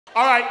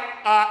All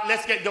right,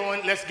 let's get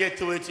going. Let's get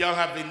to it. Y'all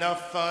have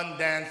enough fun,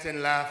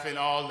 dancing, laughing,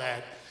 all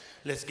that.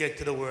 Let's get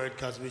to the word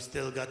because we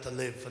still got to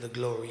live for the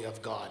glory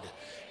of God.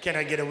 Can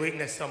I get a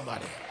witness,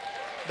 somebody?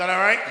 That all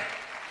right?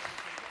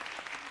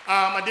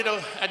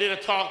 I did a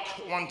talk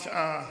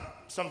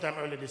sometime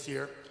earlier this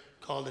year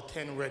called the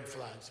 10 Red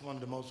Flags. One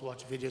of the most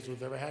watched videos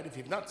we've ever had. If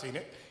you've not seen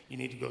it, you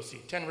need to go see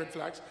 10 Red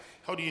Flags.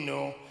 How do you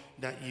know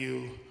that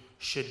you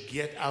should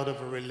get out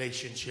of a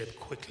relationship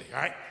quickly,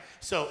 all right?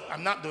 So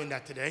I'm not doing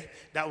that today.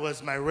 That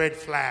was my red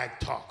flag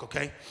talk,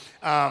 okay?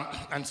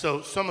 And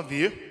so some of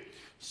you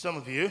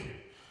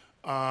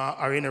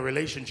are in a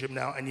relationship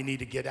now and you need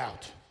to get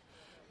out,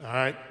 all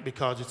right?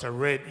 Because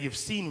you've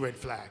seen red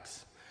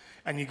flags.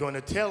 And you're going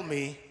to tell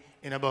me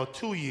in about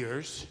 2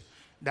 years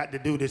that the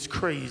dude is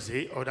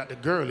crazy or that the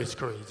girl is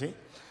crazy.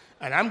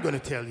 And I'm going to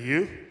tell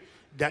you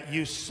that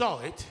you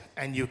saw it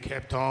and you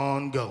kept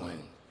on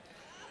going.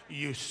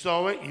 You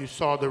saw it, you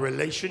saw the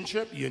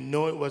relationship, you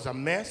know it was a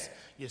mess.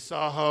 You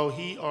saw how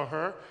he or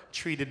her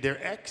treated their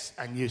ex,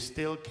 and you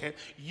still kept.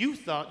 You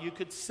thought you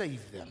could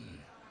save them.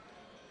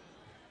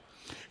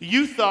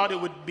 You thought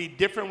it would be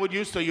different with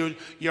you, so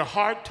your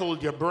heart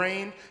told your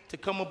brain to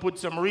come up with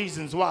some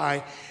reasons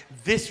why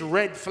this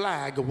red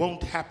flag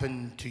won't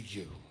happen to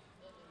you.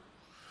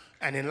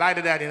 And in light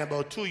of that, in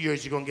about 2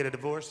 years, you're going to get a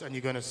divorce, and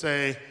you're going to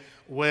say,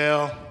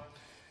 well,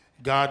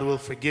 God will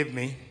forgive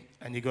me,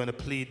 and you're going to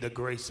plead the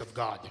grace of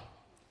God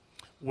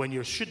when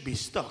you should be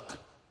stuck.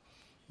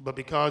 But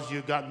because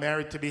you got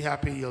married to be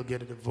happy, you'll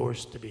get a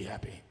divorce to be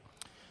happy.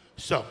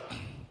 So,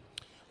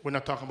 we're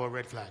not talking about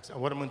red flags.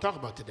 What I'm going to talk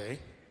about today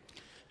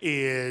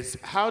is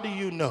how do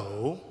you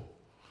know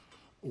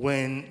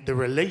when the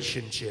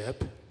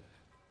relationship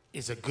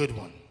is a good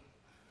one?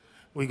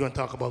 We're going to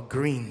talk about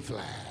green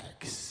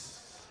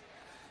flags.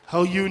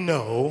 How you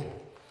know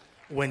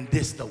when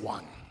this the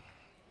one.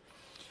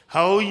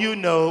 How you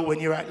know when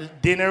you're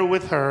at dinner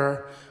with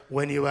her,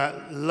 when you're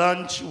at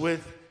lunch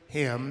with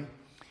him.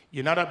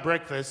 You're not at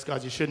breakfast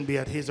because you shouldn't be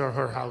at his or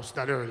her house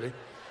that early.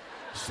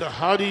 So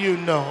how do you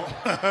know?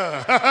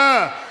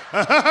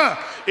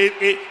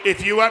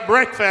 If you at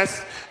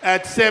breakfast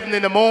at 7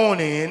 in the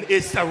morning,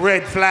 it's a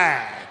red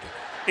flag.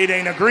 It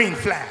ain't a green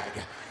flag.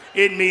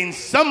 It means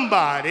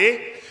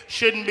somebody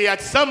shouldn't be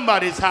at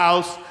somebody's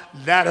house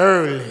that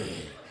early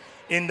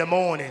in the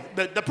morning.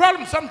 The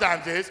problem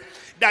sometimes is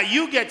that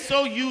you get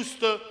so used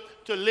to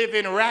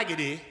living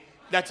raggedy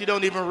that you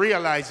don't even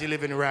realize you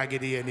live in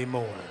raggedy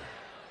anymore.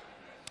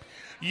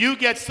 You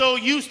get so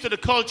used to the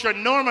culture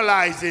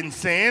normalizing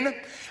sin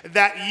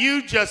that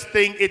you just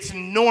think it's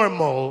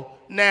normal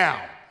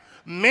now.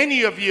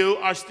 Many of you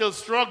are still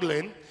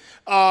struggling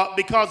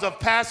because of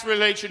past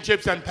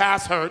relationships and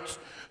past hurts.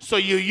 So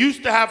you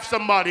used to have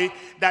somebody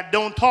that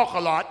don't talk a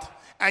lot,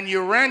 and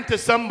you ran to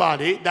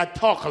somebody that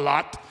talk a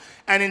lot.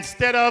 And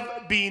instead of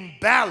being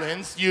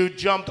balanced, you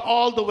jumped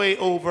all the way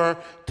over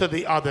to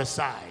the other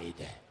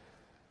side.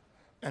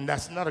 And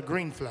that's not a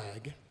green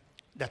flag,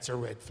 that's a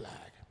red flag.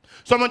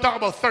 So I'm going to talk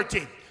about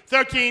 13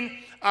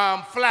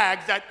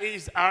 flags that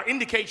are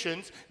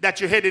indications that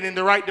you're headed in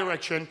the right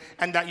direction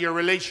and that your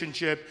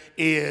relationship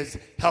is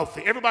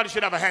healthy. Everybody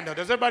should have a handout.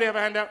 Does everybody have a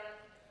handout?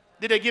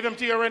 Did they give them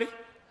to you already?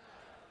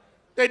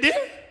 They did?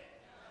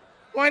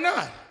 Why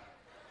not?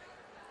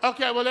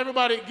 Okay, well,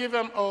 everybody give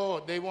them. Oh,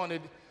 they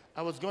wanted.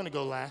 I was going to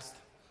go last,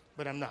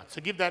 but I'm not.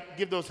 So give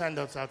those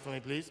handouts out for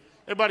me, please.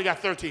 Everybody got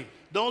 13.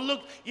 Don't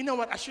look. You know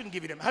what? I shouldn't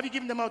give you them. Have you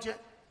given them out yet?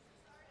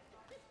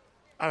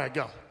 All right,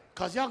 go.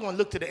 Because y'all going to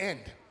look to the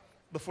end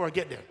before I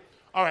get there.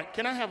 All right,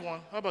 can I have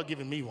one? How about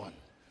giving me one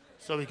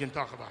so we can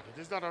talk about it?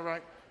 Is that all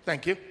right?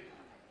 Thank you.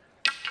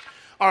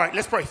 All right,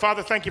 let's pray.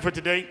 Father, thank you for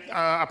today.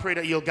 I pray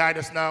that you'll guide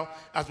us now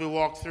as we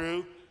walk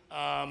through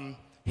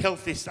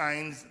healthy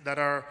signs that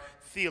are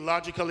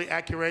theologically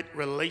accurate,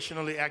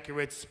 relationally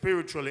accurate,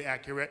 spiritually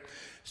accurate,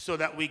 so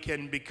that we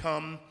can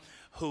become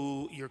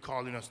who you're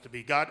calling us to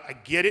be. God, I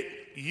get it.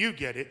 You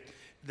get it.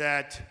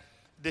 That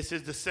this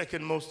is the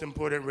second most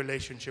important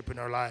relationship in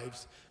our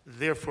lives.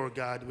 Therefore,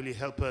 God, will you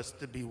help us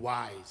to be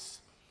wise?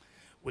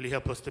 Will you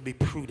help us to be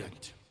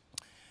prudent?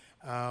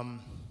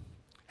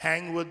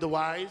 Hang with the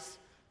wise,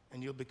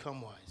 and you'll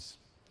become wise.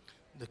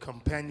 The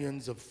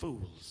companions of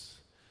fools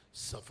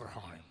suffer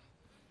harm.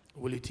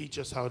 Will you teach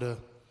us how to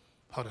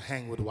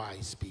hang with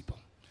wise people?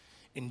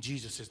 In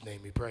Jesus'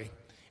 name we pray.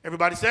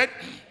 Everybody said?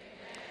 Amen.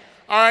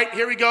 All right,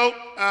 here we go.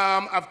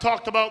 I've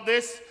talked about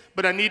this,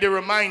 but I need to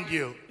remind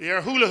you. There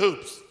are hula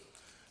hoops.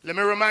 Let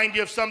me remind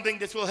you of something.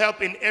 This will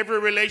help in every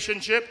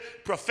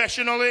relationship,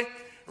 professionally,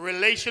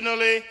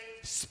 relationally,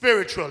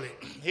 spiritually.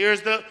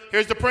 Here's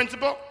the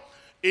principle.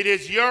 It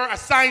is your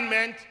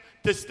assignment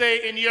to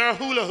stay in your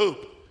hula hoop.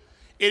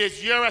 It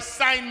is your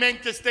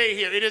assignment to stay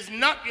here. It is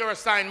not your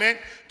assignment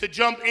to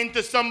jump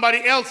into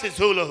somebody else's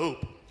hula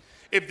hoop.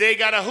 If they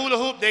got a hula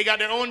hoop, they got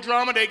their own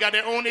drama, they got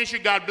their own issue,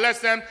 God bless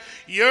them.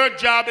 Your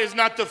job is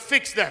not to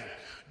fix them.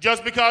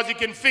 Just because you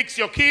can fix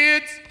your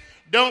kids,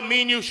 don't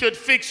mean you should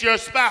fix your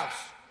spouse.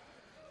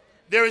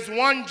 There is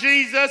one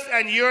Jesus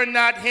and you're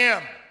not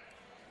him.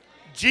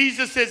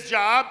 Jesus'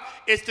 job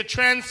is to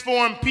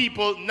transform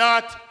people,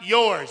 not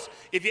yours.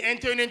 If you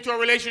enter into a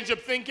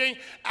relationship thinking,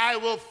 I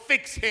will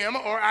fix him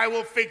or I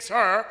will fix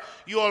her,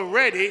 you're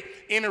already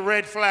in a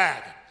red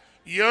flag.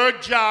 Your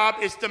job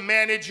is to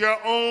manage your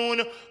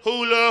own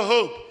hula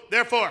hoop.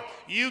 Therefore,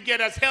 you get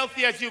as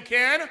healthy as you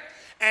can,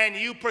 and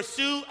you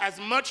pursue as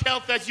much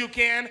health as you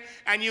can,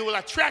 and you will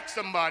attract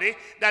somebody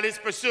that is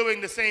pursuing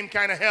the same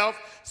kind of health,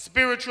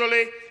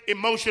 spiritually,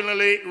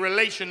 emotionally,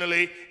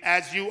 relationally,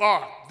 as you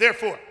are.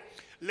 Therefore,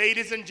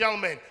 ladies and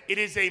gentlemen, it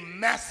is a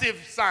massive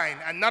sign,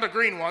 and not a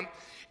green one,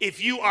 if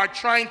you are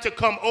trying to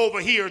come over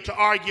here to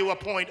argue a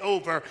point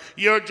over.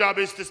 Your job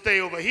is to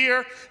stay over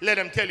here, let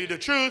them tell you the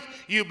truth,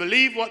 you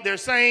believe what they're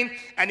saying,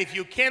 and if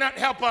you cannot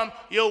help them,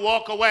 you'll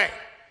walk away.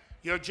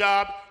 Your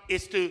job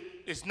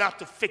is not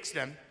to fix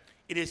them,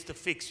 it is to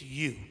fix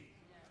you,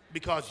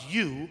 because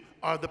you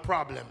are the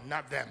problem,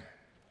 not them.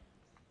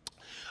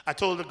 I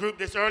told the group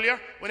this earlier.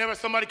 Whenever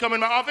somebody come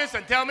in my office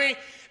and tell me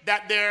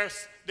that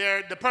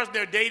the person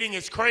they're dating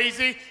is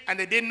crazy and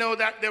they didn't know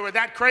that they were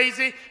that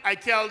crazy, I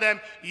tell them,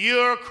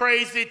 you're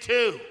crazy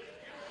too,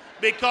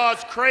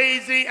 because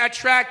crazy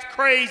attract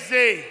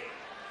crazy.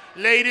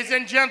 Ladies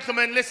and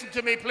gentlemen, listen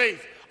to me, please.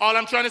 All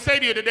I'm trying to say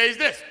to you today is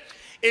this,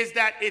 is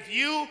that if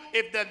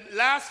the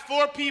last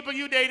 4 people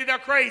you dated are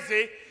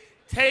crazy,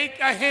 take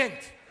a hint.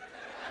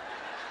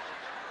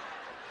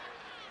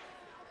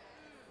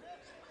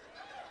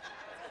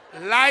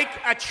 Like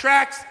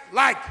attracts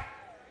like.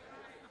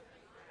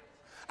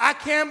 I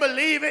can't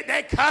believe it.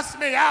 They cussed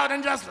me out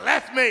and just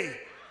left me.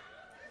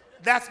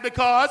 That's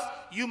because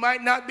you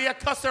might not be a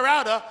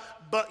cusser-outer,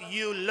 but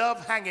you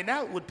love hanging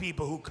out with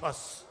people who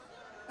cuss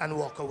and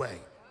walk away.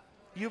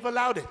 You've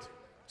allowed it.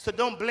 So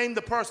don't blame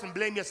the person,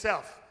 blame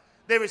yourself.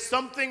 There is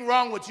something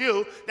wrong with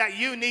you that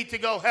you need to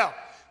go help.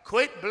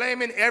 Quit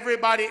blaming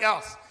everybody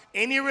else.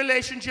 Any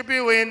relationship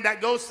you're in that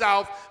goes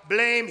south,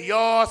 blame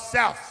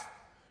yourself.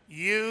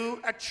 You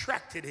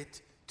attracted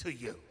it to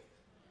you.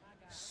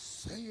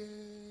 Say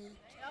it.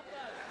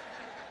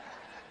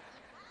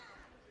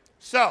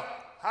 So,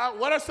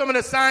 what are some of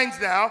the signs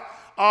now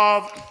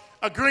of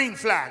a green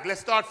flag? Let's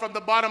start from the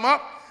bottom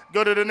up.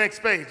 Go to the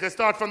next page. Let's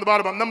start from the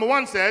bottom up. Number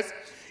 1 says,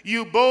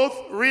 you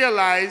both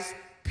realize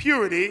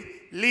purity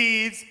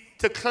leads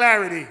to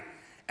clarity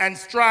and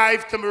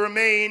strive to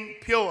remain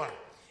pure.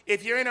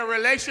 If you're in a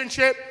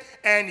relationship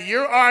and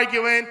you're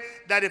arguing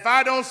that if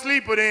I don't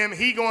sleep with him,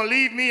 he gonna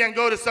leave me and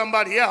go to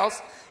somebody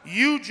else,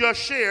 you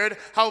just shared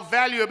how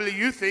valuable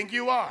you think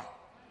you are.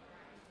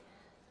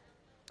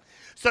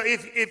 So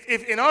if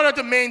in order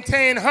to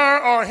maintain her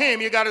or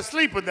him, you gotta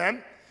sleep with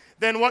them,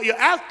 then what you're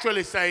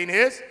actually saying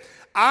is,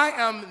 I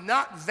am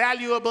not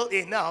valuable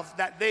enough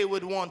that they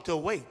would want to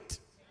wait.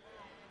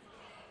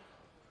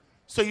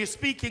 So you're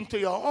speaking to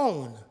your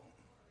own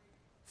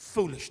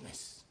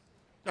foolishness.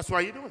 That's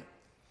why you're doing it.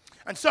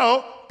 And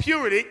so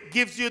purity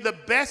gives you the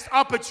best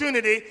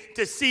opportunity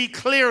to see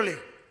clearly.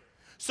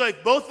 So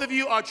if both of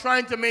you are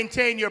trying to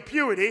maintain your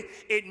purity,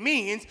 it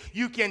means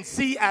you can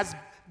see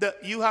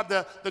you have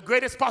the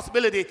greatest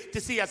possibility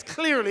to see as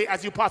clearly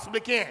as you possibly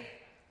can.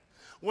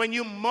 When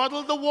you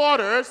muddle the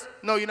waters,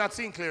 no, you're not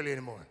seeing clearly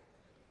anymore.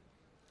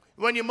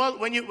 When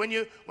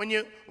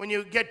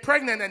you get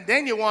pregnant and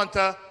then you want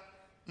to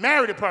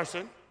marry the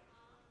person,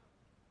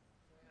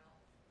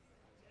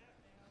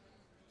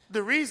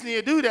 the reason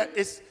you do that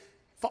is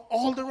for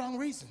all the wrong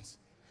reasons.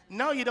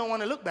 Now you don't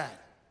want to look bad.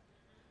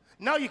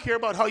 Now you care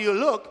about how you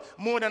look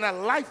more than a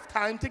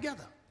lifetime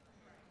together.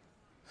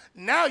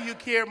 Now you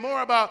care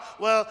more about,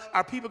 well,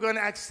 are people going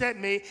to accept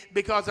me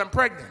because I'm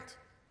pregnant?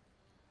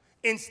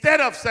 Instead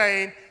of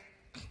saying,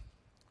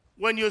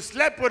 when you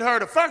slept with her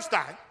the first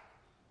time,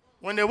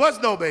 when there was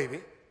no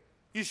baby,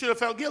 you should have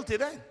felt guilty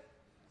then.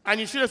 And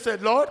you should have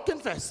said, Lord,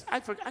 confess. I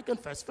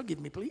confess, forgive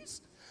me,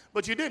 please.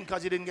 But you didn't,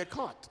 because you didn't get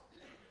caught.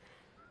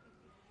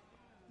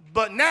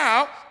 But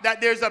now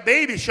that there's a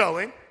baby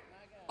showing,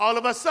 all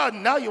of a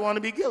sudden, now you want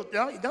to be guilty.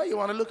 Now you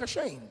want to look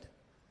ashamed.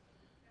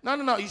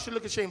 No, you should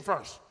look ashamed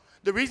first.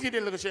 The reason you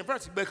didn't look ashamed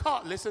first is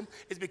because, listen,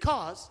 is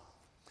because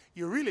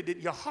you really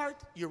did, your heart,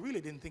 you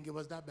really didn't think it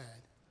was that bad.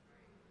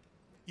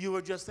 You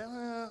were just saying,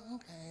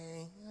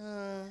 okay.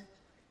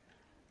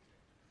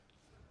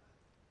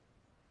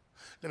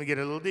 Let me get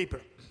a little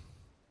deeper.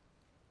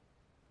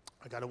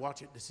 I got to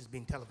watch it. This is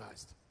being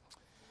televised.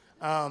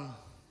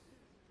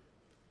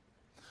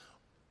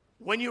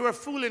 When you were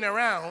fooling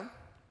around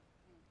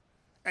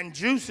and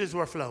juices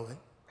were flowing,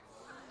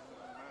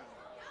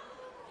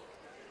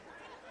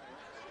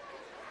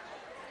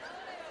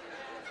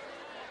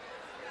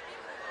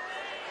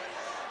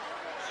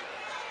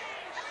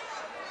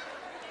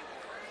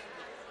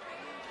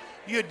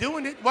 you're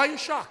doing it. Why are you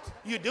shocked?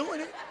 You're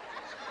doing it.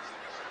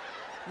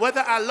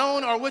 Whether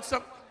alone or with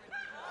some.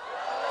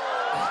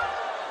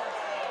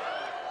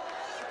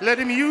 Let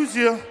him use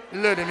you.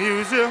 Let him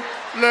use you.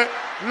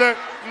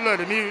 Let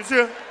him use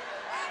you.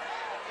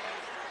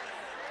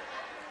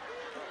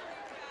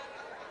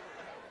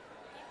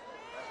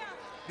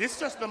 This is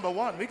just number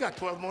 1. We got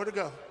 12 more to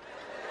go.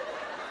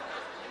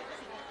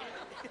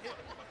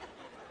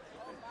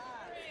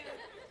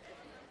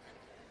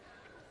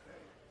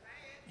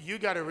 you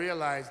got to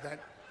realize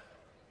that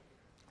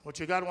what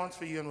your God wants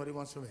for you and what he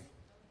wants for me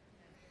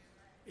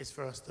is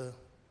for us to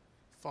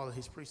follow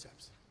his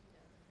precepts.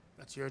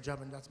 That's your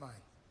job and that's mine.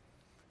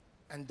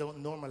 And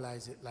don't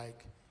normalize it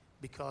like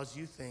because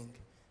you think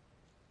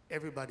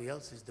everybody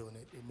else is doing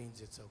it, it means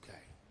it's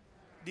okay.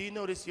 Do you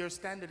notice your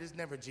standard is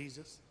never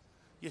Jesus?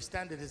 Your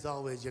standard is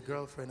always your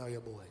girlfriend or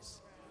your boys.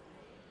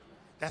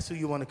 That's who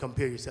you want to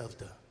compare yourself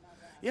to.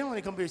 You don't want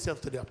to compare yourself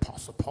to the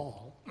Apostle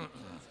Paul.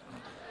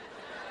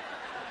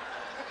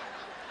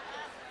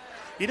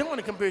 You don't want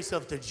to compare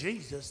yourself to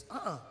Jesus.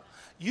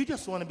 You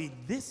just want to be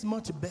this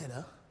much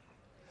better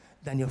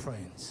than your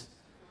friends.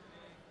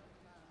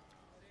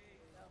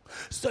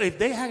 So if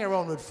they hang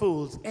around with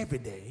fools every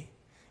day,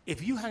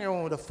 if you hang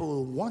around with a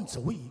fool once a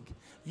week,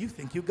 you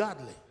think you're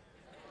godly.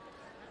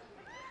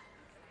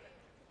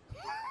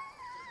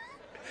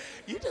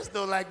 You just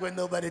don't like when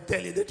nobody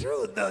tell you the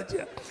truth, don't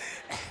you?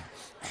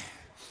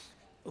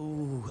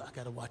 Ooh, I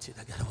gotta watch it.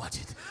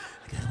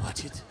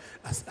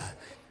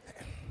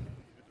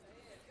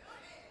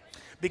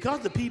 Because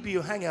the people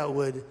you hang out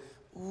with,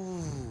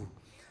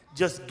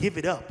 just give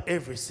it up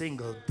every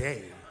single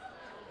day.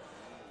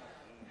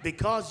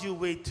 Because you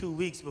wait 2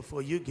 weeks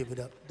before you give it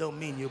up, don't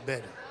mean you're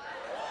better.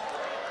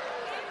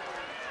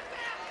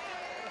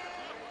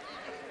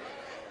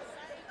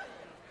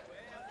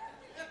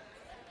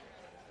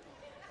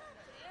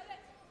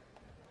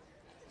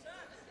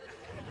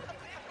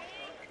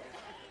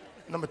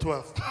 Number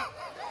 12.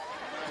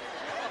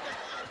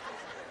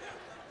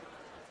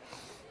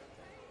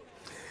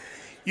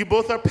 You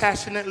both are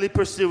passionately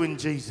pursuing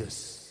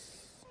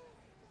Jesus.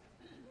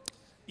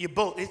 You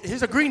both,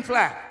 here's a green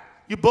flag.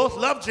 You both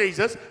love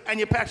Jesus and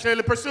you're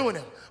passionately pursuing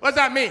him. What does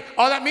that mean?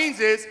 All that means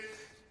is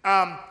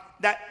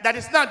that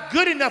it's not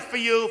good enough for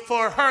you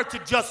for her to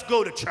just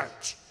go to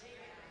church.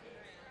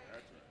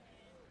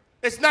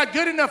 It's not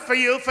good enough for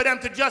you for them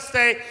to just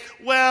say,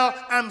 well,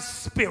 I'm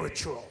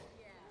spiritual.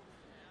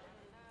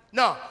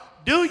 No.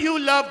 Do you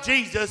love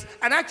Jesus?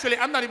 And actually,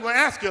 I'm not even going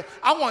to ask you.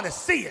 I want to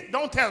see it.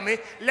 Don't tell me.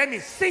 Let me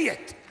see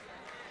it.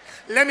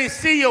 Let me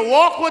see you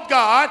walk with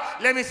God.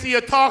 Let me see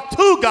you talk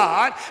to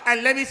God.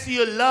 And let me see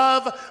you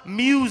love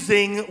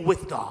musing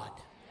with God.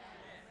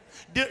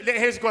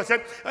 Here's the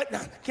question.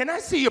 Can I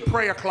see your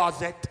prayer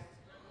closet?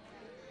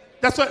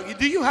 That's what.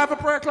 Do you have a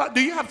prayer closet?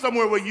 Do you have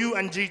somewhere where you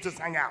and Jesus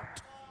hang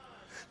out?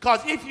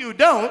 Because if you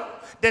don't,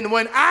 then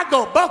when I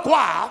go buck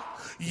wild,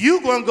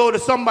 you're going to go to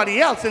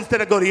somebody else instead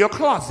of go to your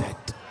closet.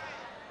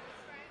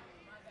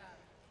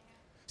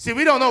 See,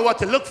 we don't know what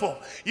to look for.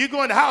 You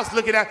go in the house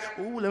looking at,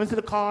 ooh, let me see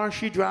the car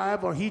she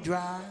drive or he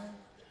drive.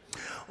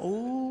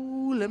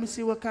 Ooh, let me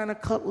see what kind of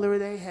cutlery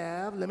they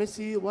have. Let me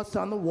see what's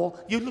on the wall.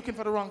 You're looking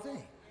for the wrong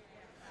thing.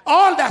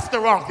 All that's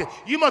the wrong thing.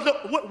 You must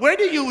look, where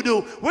do you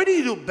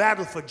do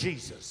battle for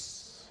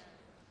Jesus?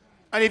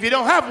 And if you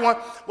don't have one,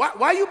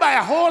 why you buy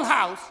a whole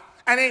house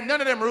and ain't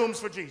none of them rooms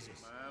for Jesus?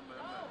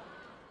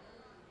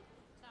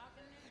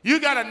 You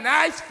got a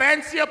nice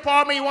fancy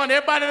apartment. You want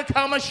everybody to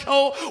come and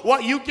show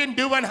what you can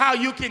do and how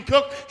you can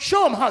cook.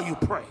 Show them how you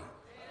pray.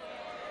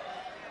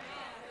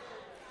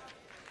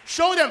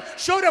 Show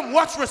them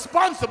what's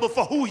responsible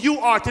for who you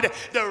are today.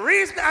 The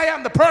reason I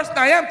am the person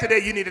I am today,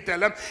 you need to tell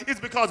them, is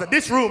because of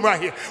this room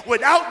right here.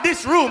 Without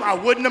this room, I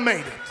wouldn't have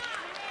made it.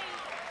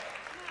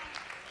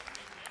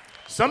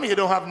 Some of you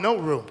don't have no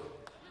room.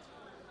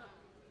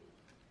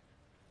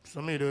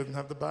 Some of you don't even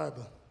have the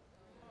Bible.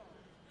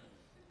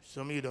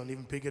 Some of you don't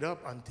even pick it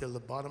up until the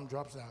bottom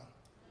drops out.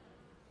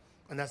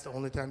 And that's the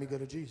only time you go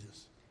to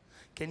Jesus.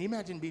 Can you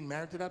imagine being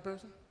married to that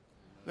person?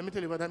 Let me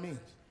tell you what that means.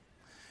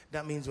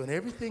 That means when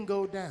everything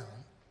goes down,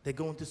 they're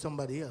going to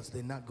somebody else.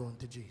 They're not going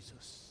to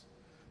Jesus.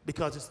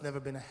 Because it's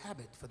never been a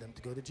habit for them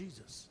to go to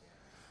Jesus.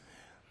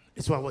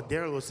 It's why what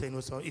Daryl was saying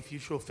was, so if you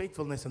show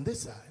faithfulness on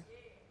this side,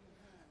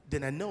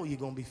 then I know you're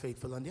going to be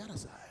faithful on the other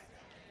side.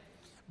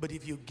 But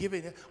if you give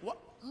it,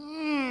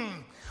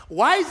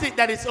 why is it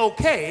that it's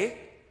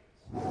okay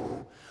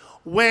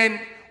when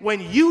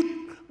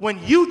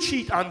you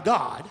cheat on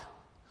God,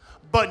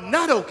 but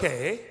not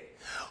okay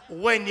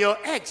when your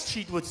ex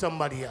cheat with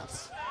somebody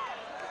else?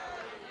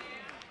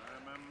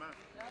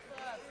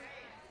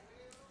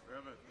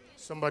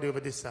 Somebody over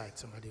this side,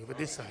 somebody over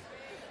this side.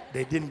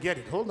 They didn't get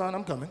it. Hold on,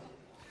 I'm coming.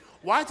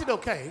 Why is it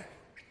okay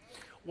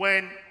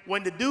when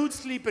the dude's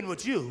sleeping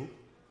with you,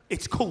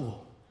 it's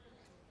cool?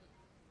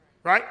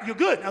 Right? You're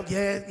good. Oh,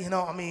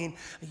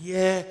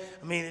 yeah,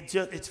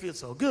 it feels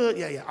so good.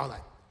 Yeah, all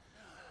right.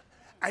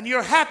 And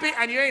you're happy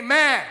and you ain't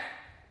mad.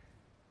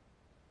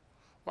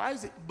 Why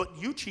is it? But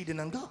you cheating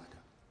on God.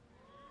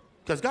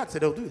 Because God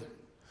said don't do that.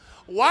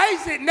 Why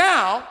is it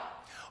now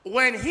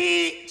when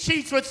he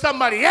cheats with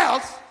somebody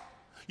else,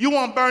 you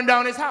won't burn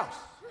down his house?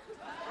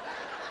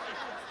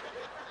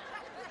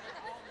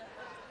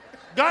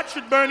 God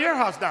should burn your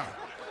house down.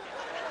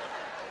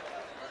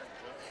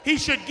 He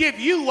should give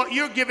you what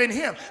you're giving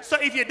him. So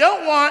if you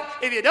don't want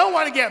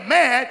to get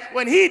mad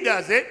when he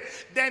does it,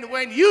 then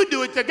when you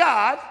do it to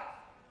God,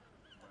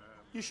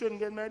 you shouldn't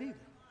get mad either.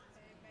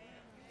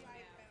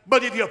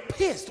 But if you're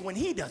pissed when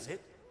he does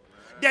it,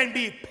 then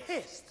be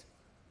pissed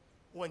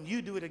when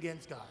you do it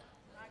against God.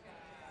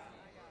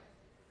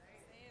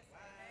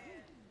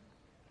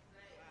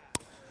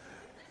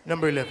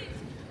 Number 11.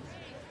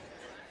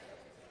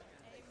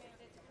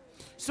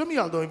 Some of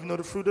y'all don't even know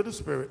the fruit of the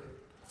Spirit.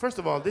 First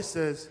of all, this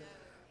says,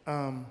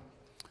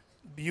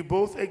 you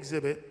both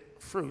exhibit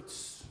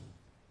fruits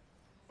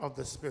of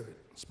the Spirit.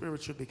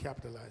 Spirit should be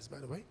capitalized, by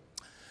the way.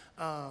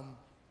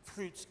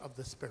 Fruits of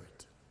the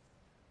Spirit.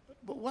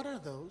 But what are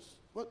those?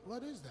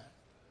 What is that?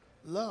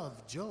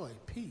 Love, joy,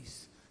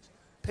 peace,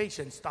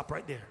 patience. Stop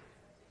right there.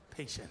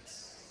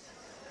 Patience.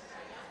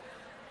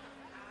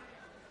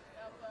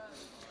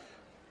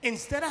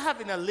 Instead of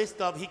having a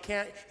list of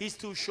he's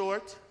too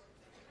short.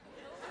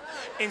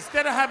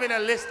 Instead of having a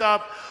list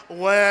of,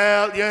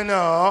 well, you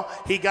know,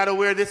 he got to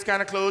wear this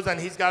kind of clothes and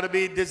he's got to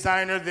be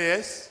designer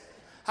this.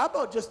 How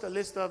about just a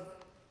list of,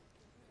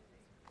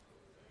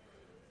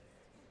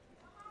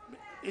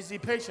 is he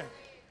patient?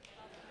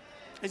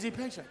 Is he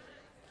patient?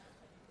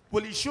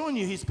 Well, he's showing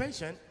you he's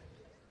patient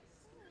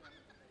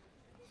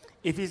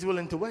if he's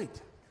willing to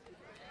wait.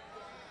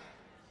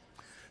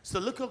 So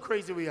look how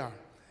crazy we are.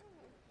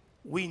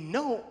 We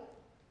know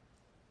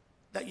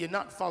that you're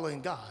not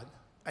following God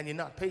and you're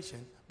not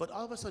patient, but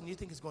all of a sudden you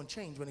think it's going to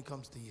change when it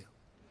comes to you.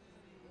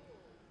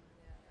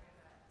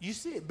 You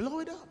see it, blow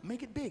it up,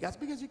 make it big, as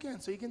big as you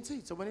can so you can see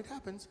it. So when it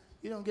happens,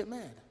 you don't get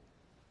mad.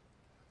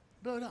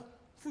 Blow it up.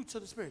 Fruits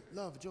of the Spirit,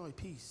 love, joy,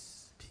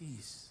 peace,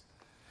 peace.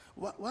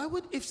 Why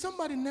would, if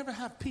somebody never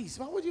have peace,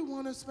 why would you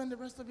want to spend the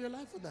rest of your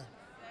life with them?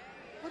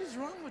 What is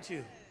wrong with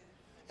you?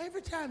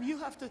 Every time you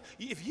have to,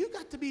 if you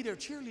got to be their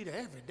cheerleader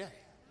every day,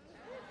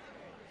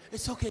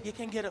 it's okay, you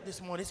can get up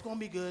this morning, it's going to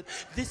be good.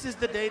 This is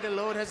the day the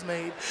Lord has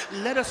made.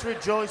 Let us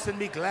rejoice and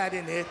be glad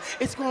in it.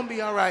 It's going to be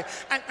all right.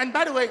 And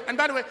by the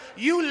way,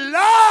 you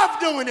love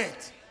doing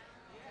it.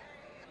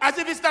 As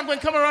if it's not going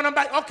to come around and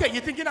back. Okay,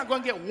 you think you're not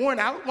going to get worn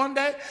out one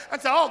day?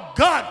 And say, oh,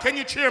 God, can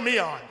you cheer me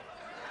on?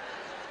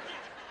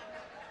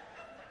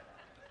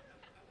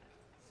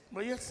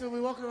 But yet still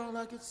we walk around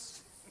like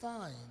it's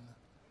fine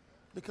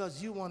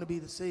because you want to be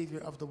the Savior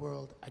of the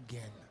world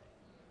again.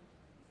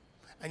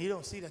 And you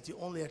don't see that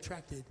you're only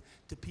attracted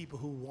to people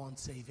who want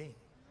saving.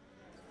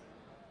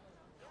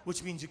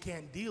 Which means you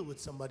can't deal with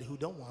somebody who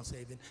don't want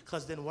saving,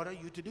 because then what are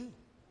you to do?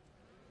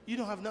 You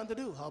don't have nothing to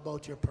do. How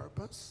about your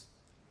purpose?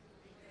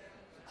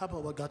 How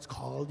about what God's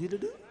called you to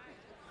do?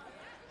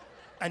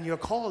 And your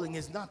calling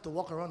is not to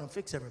walk around and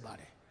fix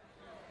everybody.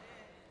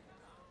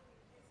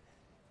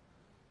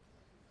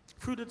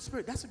 Fruit of the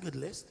Spirit, that's a good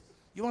list.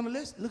 You want a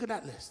list? Look at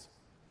that list.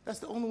 That's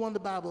the only one the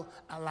Bible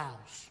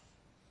allows.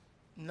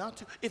 Not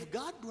to. If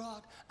God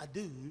brought a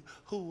dude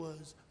who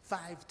was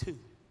 5'2",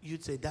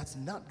 you'd say that's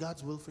not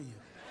God's will for you.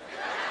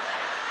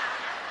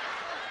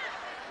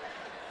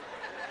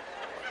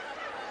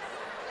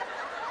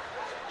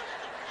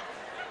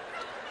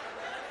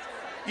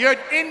 You're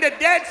in the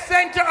dead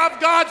center of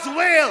God's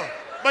will.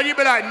 But you'd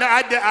be like,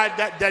 no,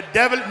 the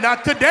devil,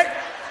 not today.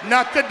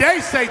 Not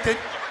today, Satan.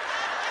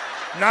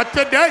 Not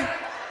today.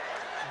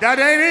 That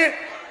ain't it.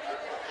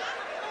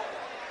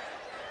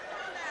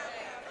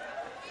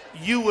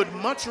 You would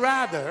much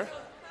rather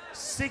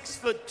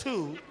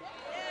 6'2",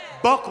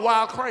 buck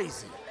wild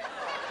crazy,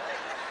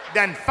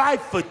 than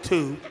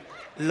 5'2",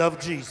 love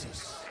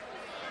Jesus.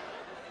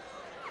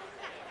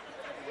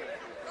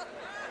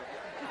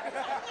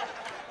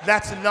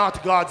 That's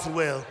not God's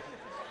will.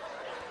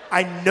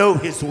 I know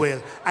his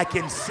will. I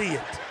can see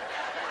it.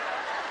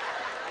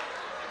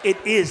 It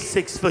is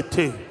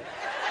 6'2",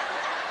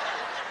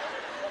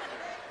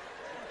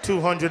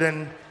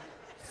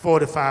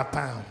 245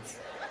 pounds.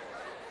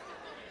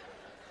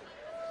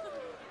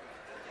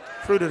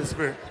 Fruit of the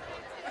Spirit.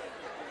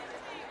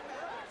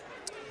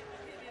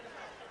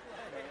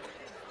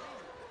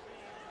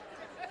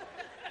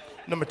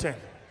 Number 10.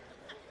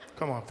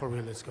 Come on, for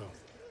real, let's go.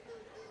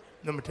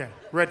 Number 10.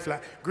 Red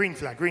flag, green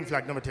flag,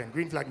 number 10.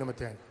 Green flag, number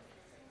 10.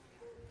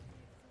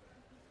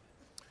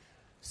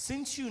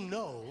 Since you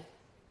know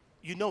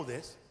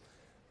this,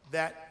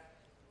 that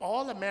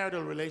all a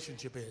marital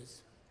relationship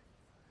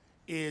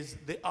is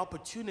the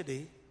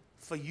opportunity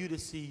for you to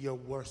see your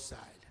worst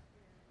side.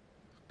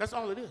 That's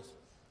all it is.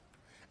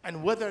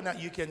 And whether or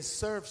not you can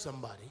serve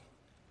somebody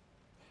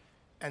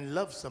and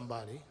love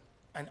somebody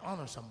and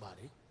honor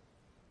somebody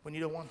when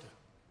you don't want to.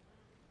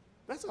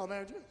 That's all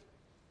marriage is.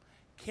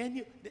 Can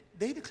you,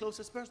 they the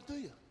closest person to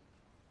you.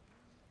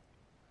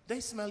 They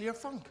smell your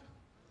funk.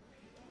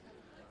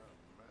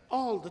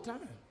 All the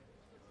time.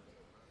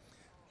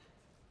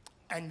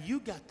 And you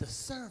got to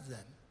serve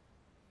them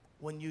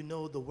when you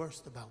know the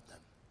worst about them.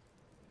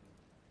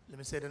 Let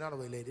me say it another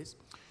way, ladies.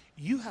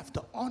 You have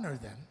to honor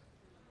them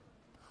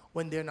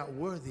when they're not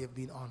worthy of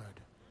being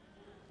honored.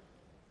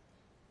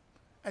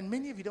 And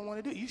many of you don't want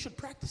to do it. You should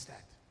practice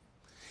that.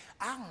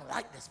 I don't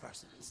like this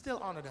person. Still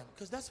honor them,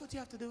 because that's what you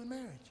have to do in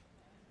marriage.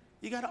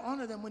 You got to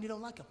honor them when you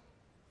don't like them.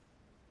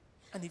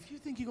 And if you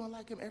think you're going to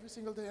like them every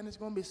single day and it's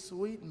going to be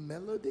sweet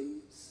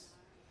melodies,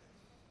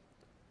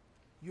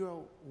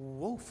 you're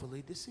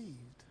woefully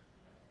deceived.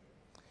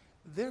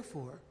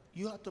 Therefore,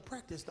 You have to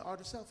practice the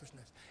art of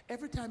selfishness.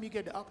 Every time you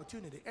get the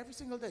opportunity, every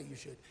single day you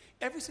should.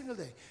 Every single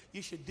day,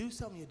 you should do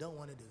something you don't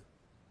want to do.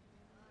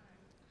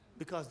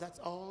 Because that's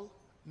all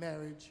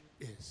marriage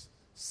is.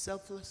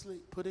 Selflessly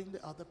putting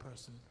the other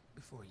person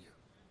before you.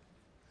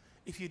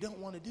 If you don't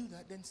want to do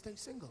that, then stay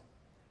single.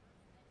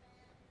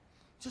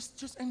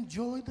 Just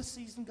enjoy the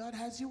season God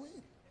has you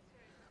in.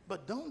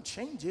 But don't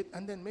change it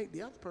and then make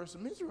the other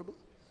person miserable.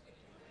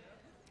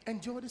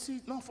 Enjoy the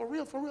season. No, for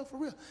real, for real, for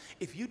real.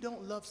 If you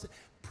don't love,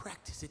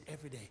 practice it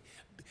every day.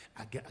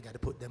 I got to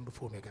put them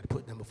before me. I got to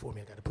put them before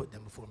me. I got to put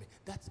them before me.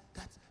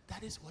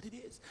 That is what it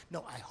is.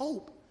 No, I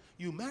hope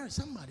you marry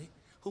somebody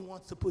who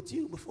wants to put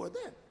you before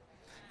them.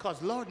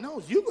 Because Lord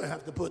knows you're going to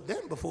have to put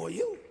them before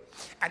you.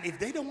 And if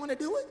they don't want to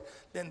do it,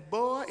 then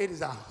boy, it is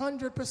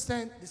 100%.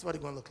 This is what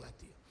it's going to look like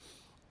to you.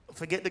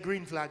 Forget the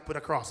green flag, put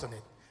a cross on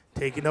it.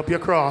 Taking up your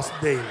cross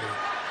daily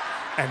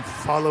and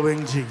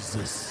following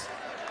Jesus.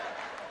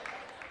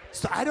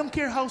 So I don't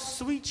care how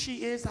sweet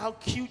she is, how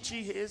cute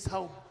she is,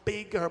 how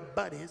big her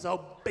butt is,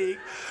 how big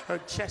her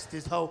chest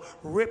is, how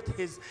ripped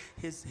his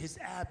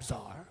abs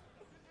are.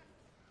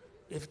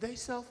 If they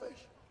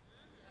selfish,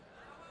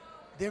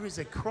 there is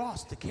a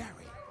cross to carry.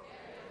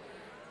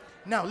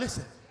 Now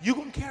listen, you're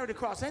going to carry the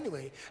cross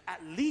anyway.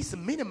 At least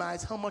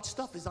minimize how much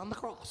stuff is on the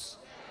cross.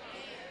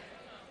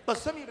 But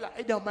some of you be like,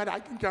 it don't matter, I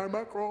can carry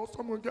my cross.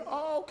 I'm going to get,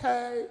 oh,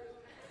 okay.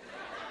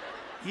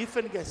 You're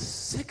finna get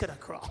sick of the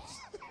cross.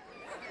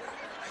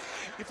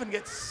 You're finna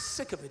get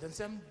sick of it and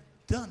say, I'm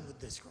done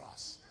with this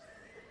cross.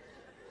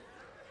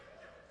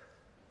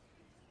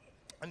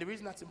 And the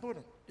reason that's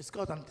important is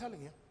because I'm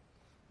telling you,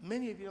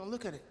 many of you don't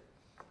look at it.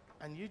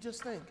 And you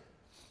just think,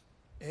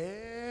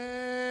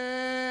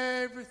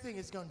 everything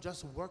is going to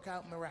just work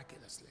out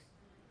miraculously.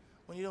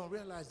 When you don't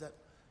realize that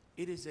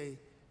it is a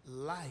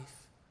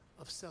life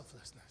of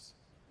selflessness.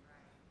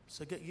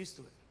 So get used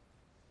to it.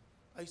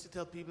 I used to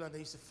tell people, and they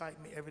used to fight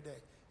me every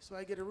day. So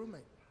I get a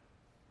roommate.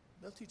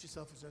 They'll teach you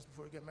selflessness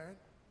before you get married.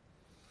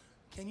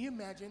 Can you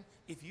imagine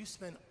if you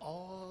spend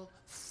all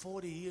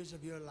 40 years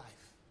of your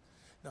life,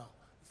 no,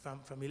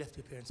 from you left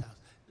your parents' house,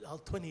 all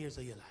 20 years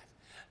of your life,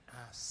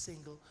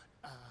 single,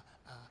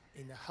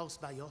 in the house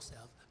by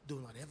yourself,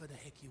 doing whatever the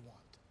heck you want.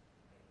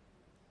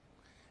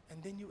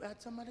 And then you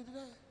add somebody to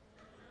that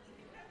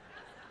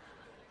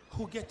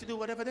who get to do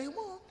whatever they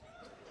want.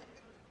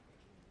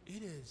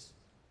 It is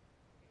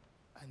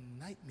a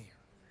nightmare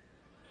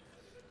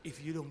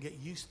if you don't get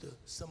used to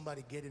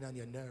somebody getting on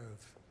your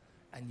nerve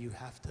and you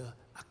have to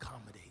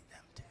accommodate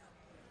them too.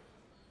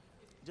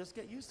 Just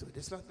get used to it.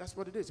 That's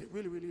what it is. It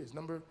really, really is.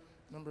 What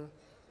number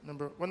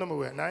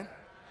we're at? 9?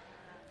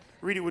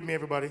 Read it with me,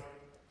 everybody.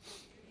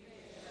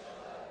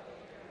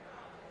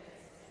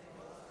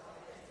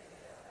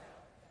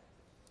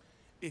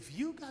 If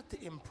you got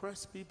to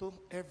impress people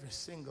every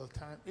single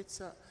time,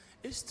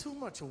 it's too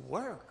much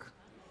work.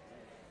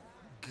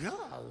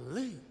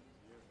 Golly.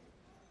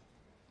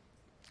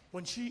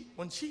 When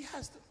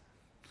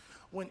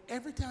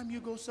every time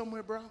you go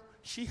somewhere, bro,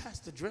 she has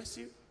to dress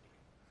you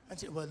and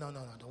say, well, no,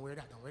 don't wear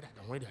that.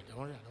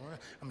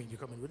 I mean, you're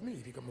coming with me.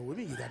 If you're coming with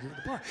me, you got to do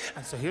the part.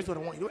 And so here's what I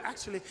want you to do.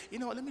 Actually, you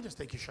know what? Let me just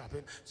take you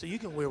shopping so you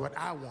can wear what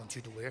I want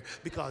you to wear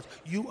because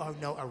you are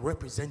now a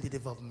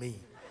representative of me.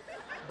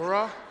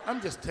 Bruh,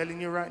 I'm just telling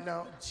you right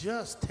now,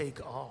 just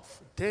take off.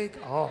 Take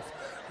off.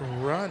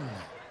 Run.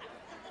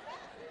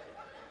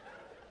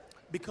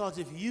 Because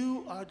if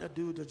you are the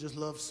dude that just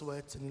loves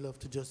sweats and you love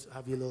to just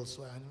have your little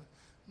sweat,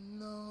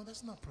 no,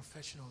 that's not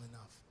professional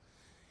enough.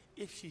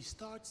 If she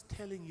starts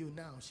telling you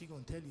now, she's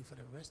going to tell you for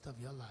the rest of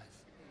your life.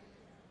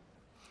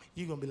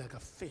 You're going to be like a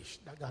fish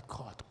that got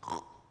caught.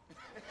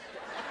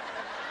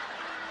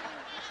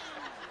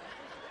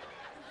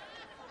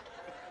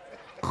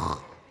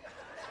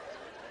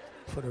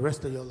 For the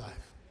rest of your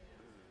life.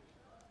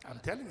 I'm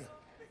telling you.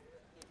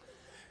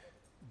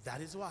 That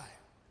is why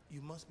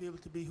you must be able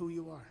to be who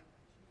you are.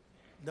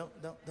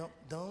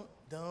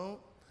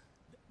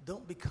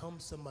 Don't become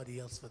somebody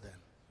else for them.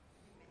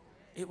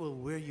 It will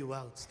wear you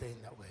out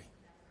staying that way.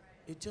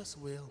 It just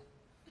will.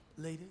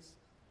 Ladies,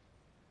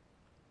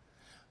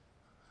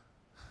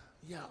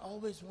 yeah, I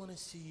always want to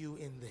see you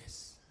in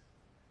this.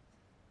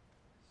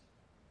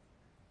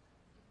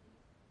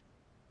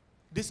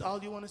 This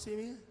all you want to see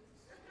me in?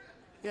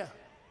 Yeah,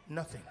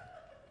 nothing.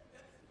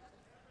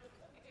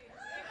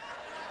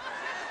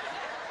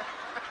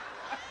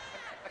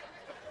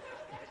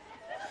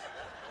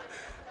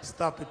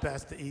 Stop it,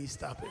 Pastor E.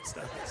 Stop it.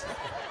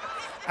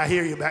 I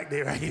hear you back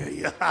there. I hear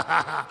you.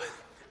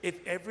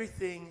 If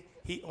everything,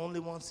 he only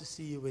wants to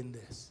see you in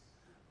this.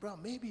 Bro,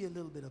 maybe you're a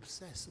little bit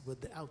obsessed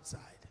with the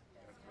outside.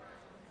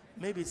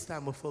 Maybe it's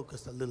time to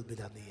focus a little bit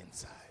on the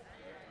inside.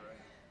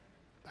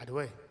 By the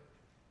way,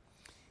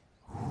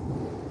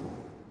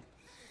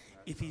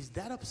 if he's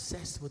that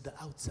obsessed with the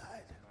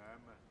outside,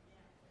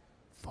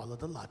 follow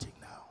the logic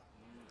now.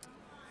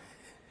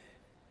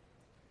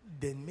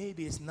 Then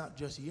maybe it's not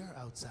just your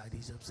outside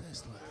he's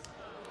obsessed with.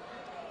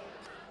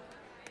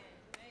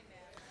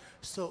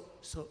 So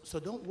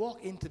don't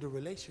walk into the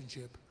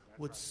relationship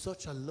with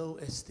such a low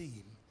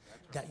esteem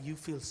that you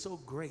feel so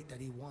great that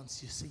he wants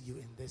to see you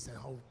in this and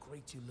how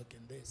great you look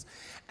in this,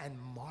 and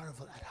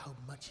marvel at how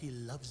much he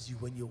loves you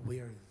when you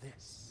wear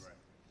this. Right.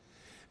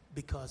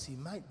 Because he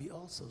might be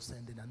also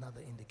sending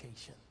another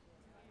indication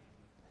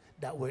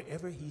that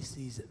wherever he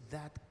sees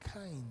that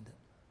kind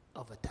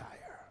of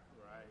attire,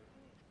 right,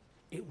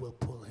 it will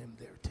pull him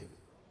there too.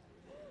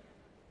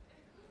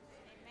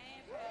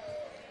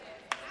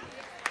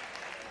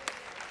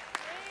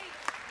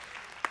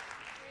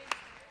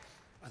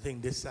 I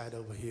think this side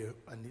over here,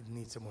 I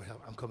need some more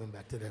help. I'm coming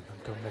back to them.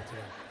 What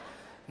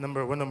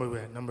number are we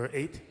at? Number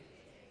 8?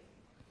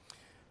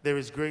 There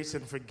is grace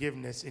and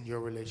forgiveness in your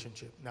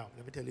relationship. Now,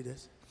 let me tell you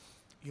this.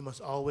 You must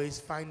always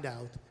find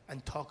out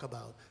and talk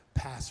about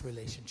past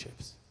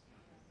relationships,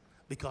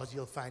 because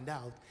you'll find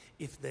out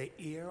if they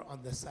err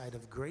on the side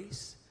of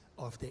grace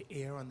or if they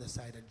err on the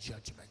side of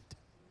judgment.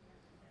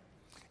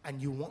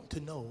 And you want to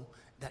know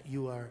that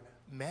you are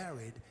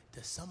married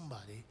to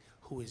somebody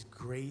who is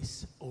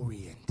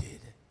grace-oriented.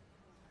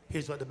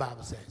 Here's what the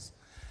Bible says.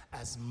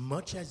 As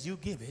much as you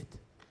give it,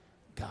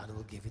 God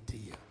will give it to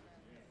you.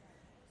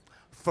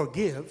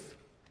 Forgive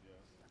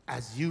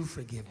as you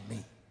forgive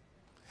me.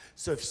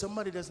 So if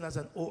somebody doesn't have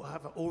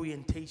an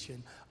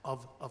orientation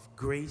of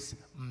grace,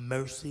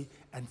 mercy,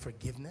 and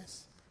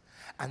forgiveness,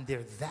 and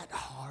they're that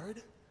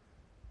hard,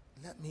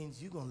 that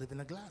means you're going to live in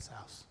a glass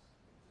house.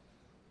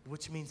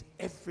 Which means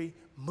every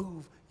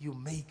move you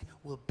make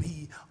will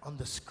be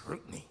under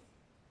scrutiny.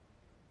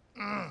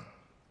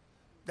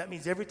 That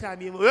means every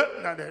time you move,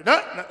 not there,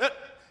 not there.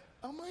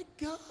 Oh my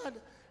God.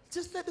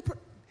 Just let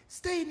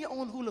stay in your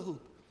own hula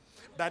hoop.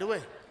 By the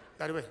way,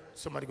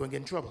 somebody going to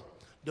get in trouble.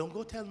 Don't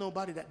go tell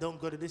nobody that don't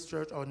go to this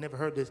church or never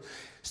heard this.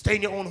 Stay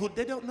in your own hoop.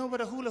 They don't know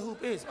what a hula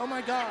hoop is. Oh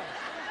my God.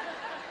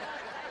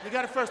 You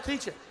got to first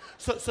teach it.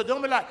 So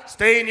don't be like,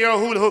 stay in your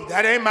hula hoop.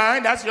 That ain't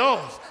mine, that's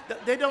yours.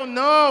 They don't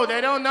know.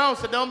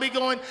 So don't be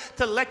going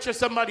to lecture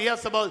somebody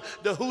else about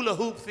the hula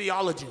hoop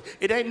theology.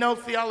 It ain't no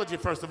theology,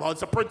 first of all.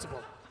 It's a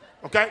principle.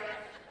 Okay?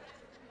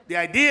 The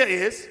idea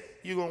is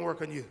you're going to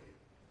work on you.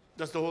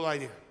 That's the whole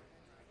idea.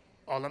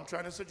 All I'm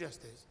trying to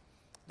suggest is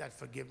that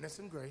forgiveness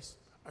and grace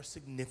are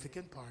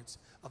significant parts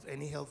of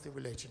any healthy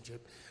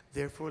relationship.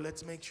 Therefore,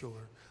 let's make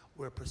sure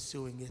we're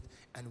pursuing it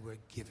and we're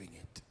giving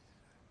it.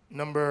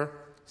 Number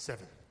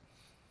 7.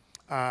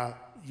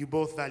 You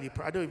both value,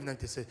 I don't even like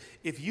to say,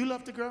 if you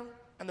love the girl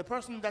and the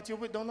person that you're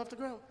with don't love the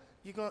girl,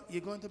 you're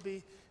going to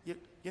be,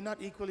 you're not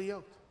equally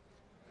yoked.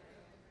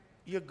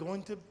 You're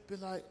going to be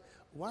like,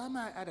 why am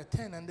I at a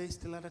 10 and they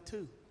still at a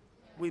 2?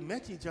 We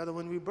met each other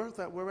when we birthed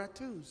that we're at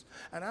 2s.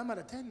 And I'm at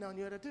a 10 now and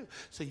you're at a 2.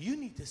 So you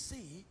need to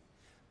see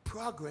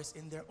progress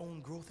in their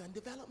own growth and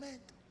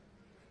development.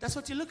 That's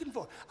what you're looking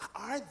for.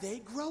 Are they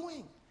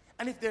growing?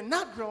 And if they're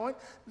not growing,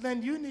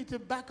 then you need to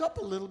back up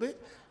a little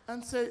bit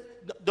and say,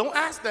 don't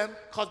ask them,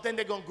 because then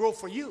they're going to grow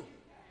for you.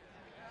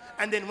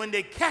 And then when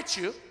they catch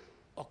you,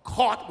 or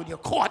when you're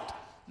caught,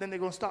 then they're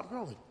going to stop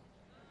growing.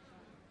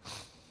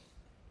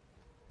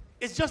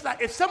 It's just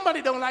like if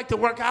somebody don't like to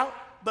work out,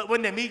 but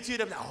when they meet you,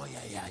 they're like, oh,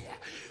 yeah.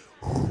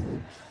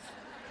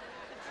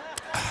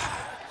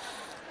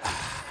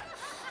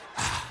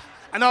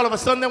 And all of a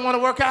sudden they want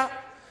to work out.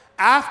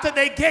 After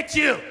they get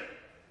you,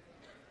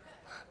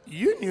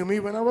 you knew me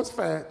when I was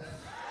fat.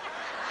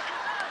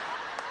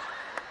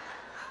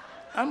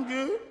 I'm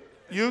good.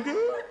 You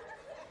good?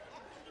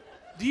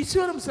 Do you see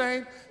what I'm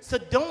saying? So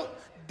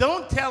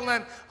don't tell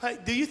them, hey,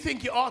 do you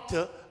think you ought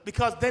to?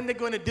 Because then they're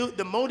going to do,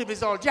 the motive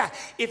is all jack.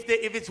 If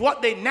it's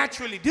what they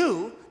naturally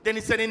do, then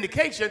it's an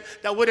indication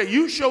that whether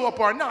you show up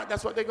or not,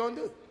 that's what they're going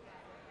to do.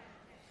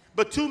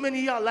 But too many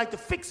of y'all like to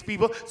fix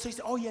people. So you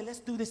say, oh yeah, let's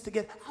do this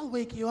together. I'll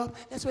wake you up.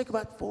 Let's wake up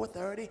at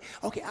 4:30.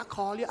 Okay, I'll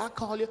call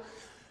you.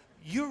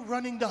 You're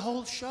running the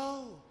whole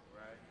show.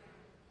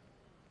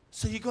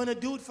 So you're going to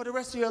do it for the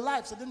rest of your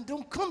life. So then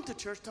don't come to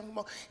church talking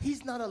about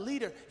he's not a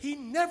leader. He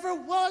never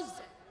was.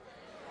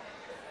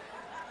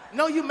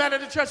 No, you mad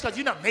at the church because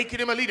you're not making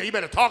him a leader. You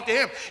better talk to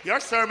him.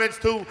 Your sermon's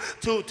too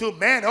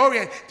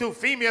man-oriented, too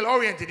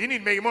female-oriented. You need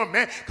to make it more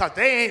man because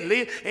they ain't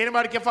lead.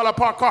 Anybody can fall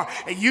apart car.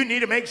 And you need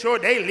to make sure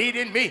they lead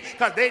in me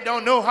because they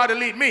don't know how to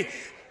lead me.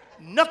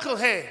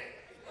 Knucklehead.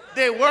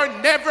 They were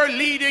never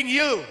leading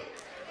you.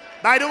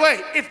 By the way,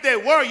 if they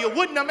were, you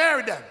wouldn't have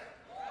married them.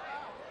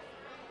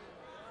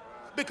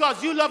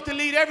 Because you love to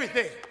lead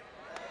everything.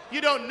 You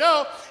don't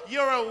know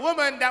you're a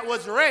woman that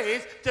was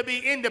raised to be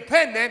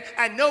independent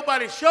and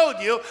nobody showed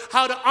you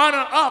how to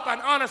honor up and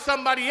honor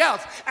somebody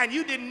else. And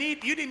you didn't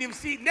even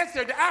see it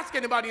necessary to ask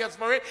anybody else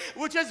for it,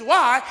 which is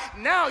why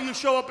now you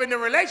show up in the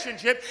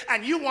relationship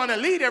and you want to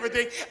lead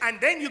everything,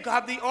 and then you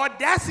have the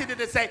audacity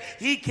to say,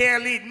 he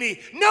can't lead me.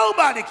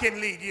 Nobody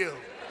can lead you.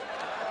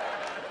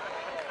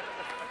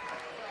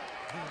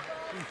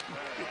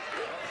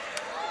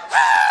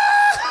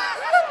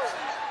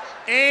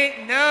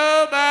 Ain't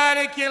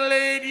nobody can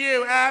lead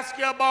you. Ask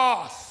your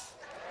boss.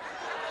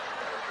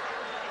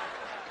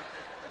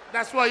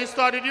 That's why you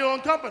started your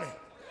own company.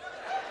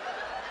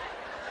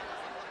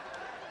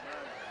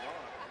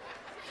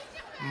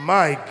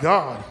 My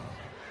God.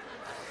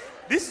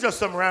 This is just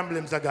some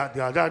ramblings I got,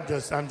 y'all.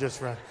 I'm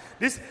just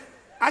This,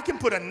 I can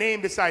put a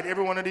name beside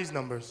every one of these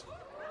numbers.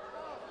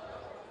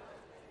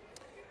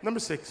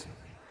 Number 6.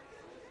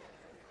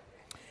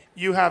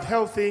 You have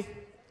healthy,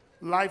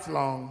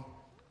 lifelong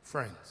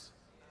friends.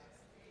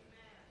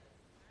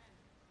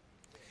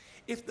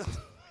 If the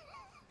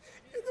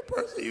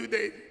person you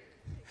date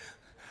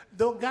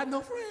don't got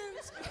no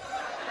friends,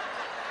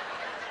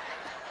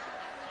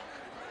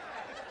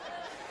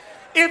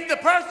 if the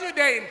person you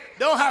dating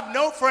don't have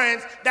no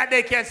friends that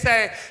they can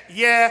say,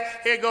 yeah,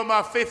 here go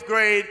my 5th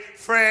grade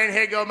friend,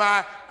 here go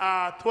my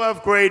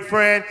 12th grade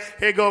friend,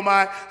 here go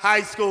my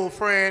high school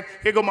friend,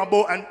 here go my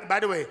boy. And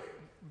by the way,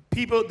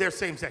 people, they're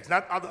same sex,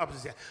 not other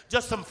opposite sex.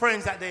 Just some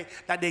friends that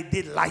they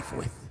did life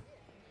with.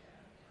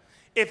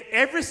 If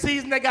every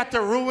season they got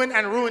to ruin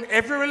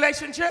every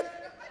relationship,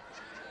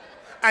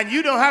 and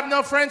you don't have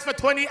no friends for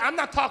 20, I'm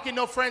not talking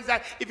no friends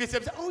that if you say,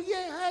 oh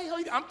yeah, hey, how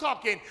you doing? I'm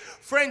talking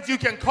friends you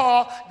can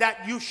call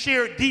that you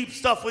share deep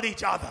stuff with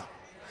each other.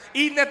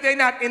 Even if they're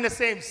not in the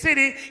same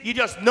city, you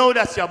just know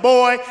that's your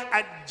boy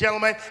and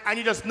gentleman, and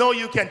you just know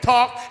you can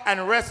talk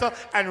and wrestle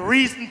and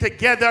reason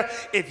together.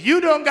 If you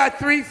don't got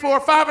 3, 4,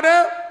 5 of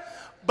them,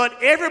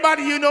 but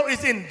everybody you know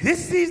is in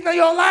this season of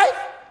your life,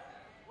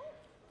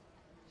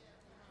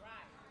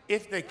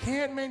 if they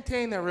can't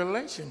maintain a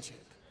relationship,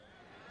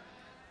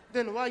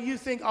 then why you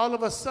think all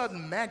of a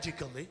sudden,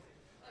 magically,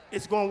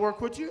 it's going to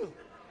work with you?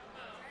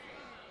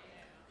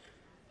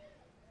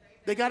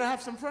 They got to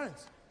have some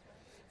friends.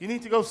 You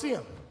need to go see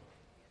them.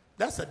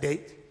 That's a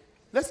date.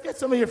 Let's get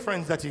some of your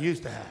friends that you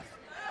used to have.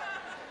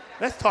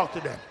 Let's talk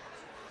to them.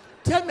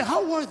 Tell me,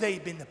 how were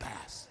they in the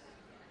past?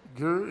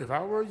 Girl, if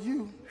I were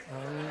you, I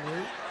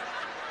would.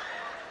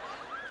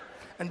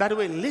 And by the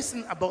way,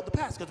 listen about the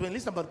past, because when you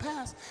listen about the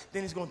past,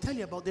 then it's going to tell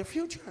you about their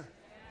future.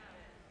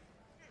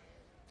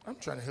 I'm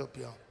trying to help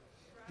y'all.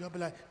 You'll be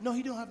like, no,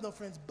 he don't have no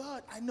friends,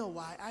 but I know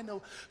why. I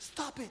know.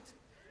 Stop it.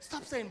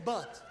 Stop saying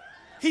but.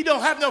 He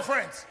don't have no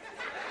friends.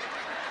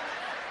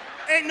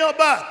 Ain't no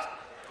but.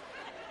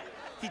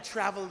 He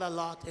traveled a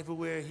lot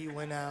everywhere he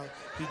went out.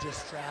 He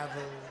just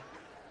traveled.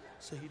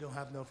 So he don't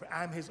have no friends.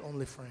 I'm his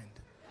only friend.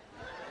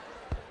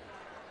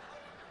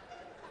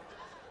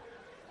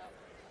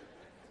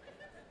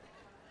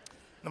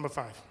 Number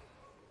 5.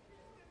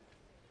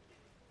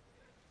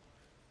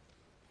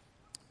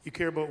 You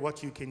care about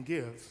what you can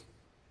give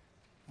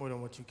more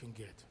than what you can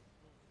get.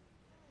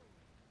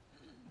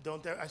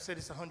 I've said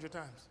this 100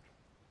 times,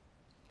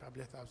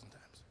 probably 1,000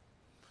 times.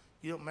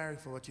 You don't marry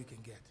for what you can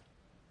get.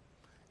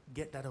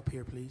 Get that up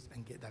here, please,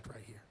 and get that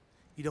right here.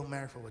 You don't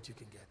marry for what you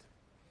can get.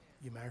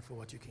 You marry for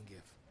what you can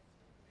give.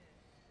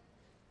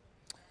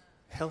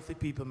 Healthy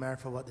people marry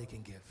for what they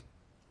can give.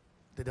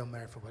 They don't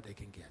marry for what they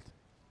can get.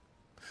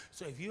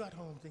 So if you're at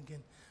home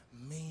thinking,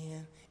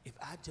 man, if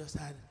I just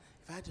had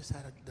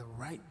the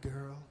right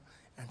girl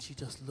and she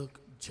just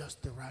looked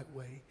just the right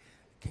way,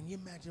 can you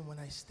imagine when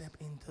I step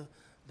into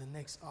the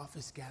next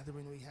office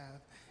gathering we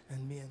have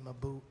and me and my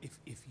boo, if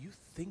you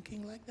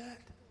thinking like that?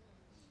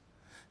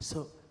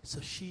 So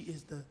she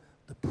is the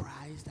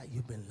prize that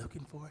you've been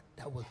looking for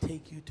that will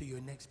take you to your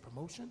next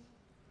promotion?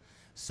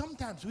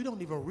 Sometimes we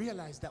don't even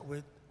realize that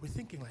we're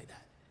thinking like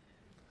that.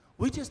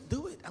 We just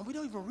do it, and we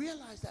don't even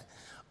realize that.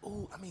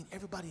 Oh, I mean,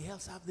 everybody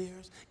else have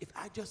theirs. If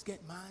I just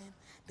get mine,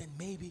 then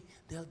maybe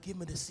they'll give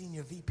me the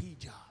senior VP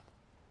job.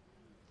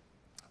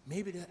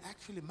 Maybe they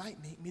actually might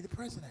make me the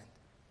president.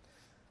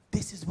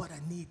 This is what I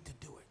need to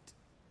do it.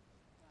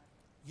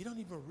 You don't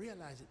even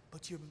realize it,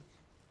 but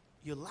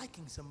you're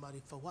liking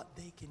somebody for what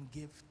they can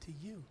give to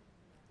you,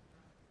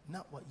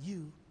 not what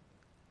you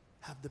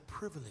have the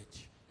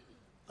privilege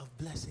of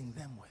blessing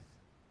them with.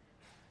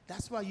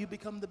 That's why you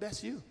become the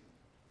best you.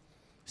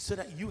 So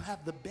that you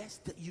have the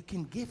best that you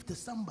can give to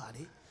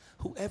somebody,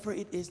 whoever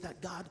it is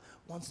that God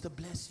wants to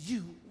bless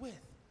you with.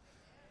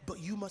 But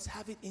you must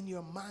have it in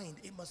your mind.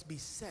 It must be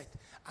set.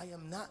 I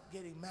am not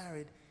getting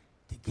married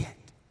to get.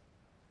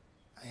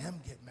 I am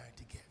getting married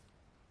to give.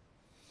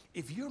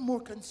 If you're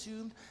more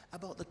consumed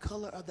about the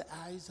color of the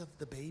eyes of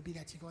the baby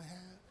that you're going to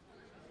have,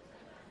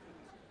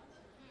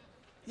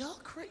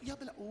 y'all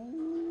be like,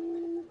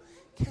 ooh,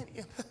 can't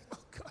you? Oh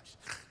gosh,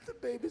 the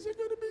babies are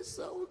going to be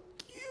so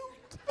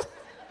cute.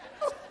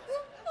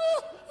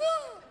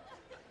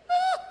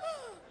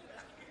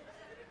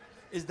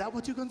 Is that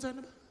what you're concerned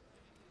about?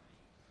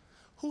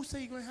 Who say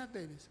you're going to have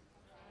babies?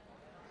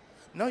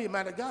 No, you're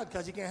mad at God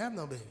because you can't have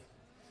no baby.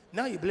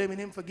 Now you're blaming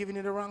him for giving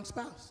you the wrong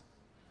spouse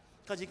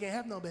because you can't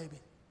have no baby.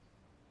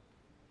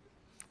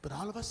 But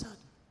all of a sudden,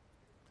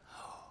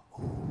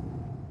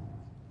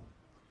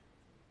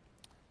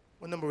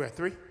 what number we're at?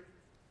 3?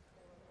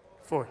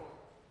 4.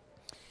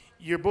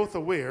 You're both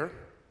aware,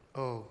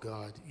 oh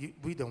God,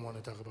 we don't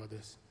want to talk about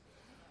this,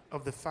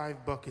 of the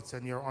 5 buckets,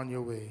 and you're on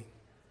your way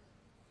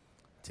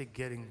to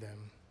getting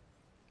them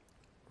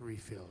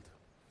refilled.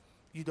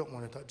 You don't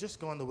want to talk.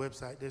 Just go on the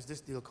website. There's this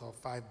deal called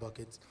 5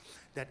 buckets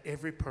that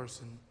every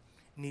person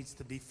needs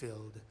to be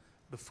filled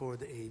before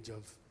the age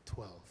of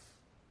 12.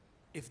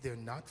 If they're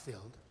not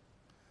filled,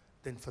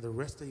 then for the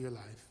rest of your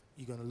life,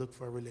 you're going to look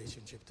for a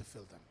relationship to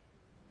fill them.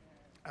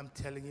 I'm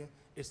telling you,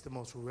 it's the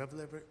most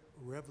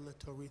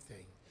revelatory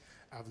thing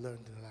I've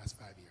learned in the last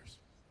 5 years.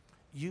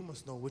 You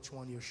must know which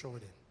one you're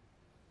short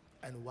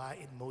in and why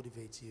it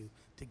motivates you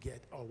to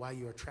get, or why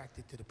you're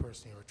attracted to the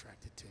person you're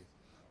attracted to.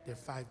 There are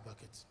 5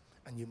 buckets,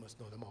 and you must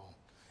know them all.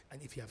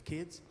 And if you have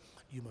kids,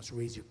 you must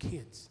raise your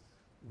kids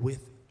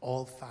with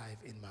all 5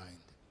 in mind.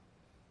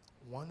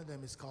 One of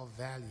them is called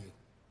value.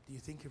 Do you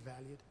think you're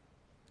valued?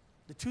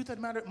 The truth of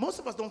the matter, most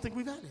of us don't think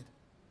we're valued.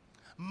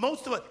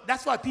 Most of us,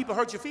 that's why people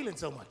hurt your feelings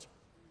so much.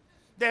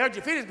 They hurt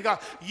your feelings because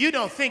you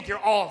don't think you're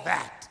all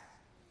that.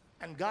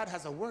 And God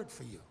has a word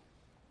for you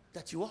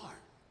that you are.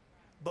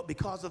 But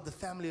because of the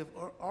family of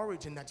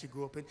origin that you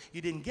grew up in,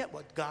 you didn't get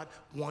what God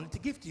wanted to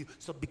give to you.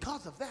 So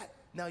because of that,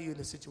 now you're in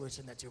the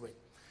situation that you're in.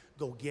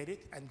 Go get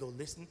it and go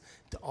listen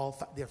to all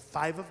 5. There are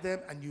 5 of them,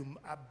 and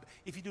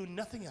if you do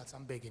nothing else,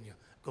 I'm begging you,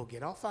 go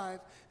get all 5,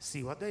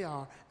 see what they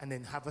are, and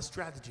then have a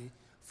strategy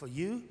for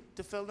you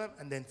to fill them,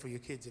 and then for your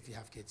kids if you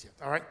have kids yet.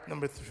 All right,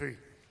 number 3.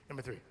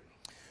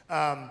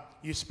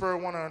 You spur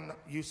one on.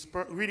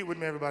 Read it with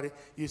me, everybody.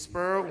 You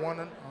spur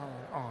one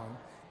on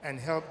and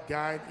help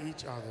guide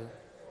each other.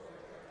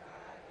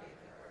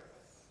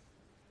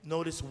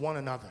 Notice one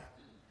another.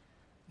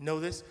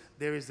 Notice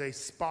there is a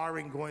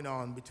sparring going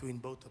on between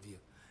both of you.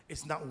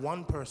 It's not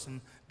one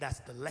person that's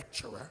the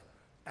lecturer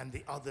and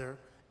the other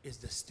is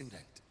the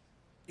student.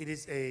 It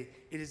is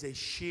a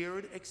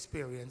shared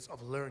experience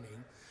of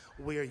learning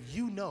where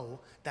you know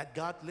that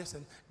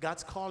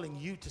God's calling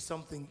you to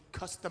something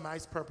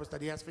customized purpose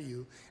that he has for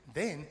you.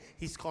 Then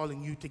he's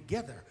calling you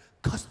together,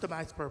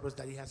 customized purpose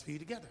that he has for you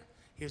together.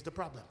 Here's the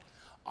problem.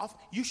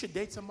 You should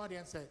date somebody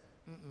and say,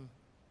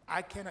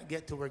 I cannot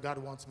get to where God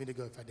wants me to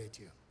go if I date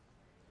you.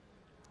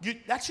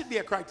 That should be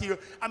a criteria.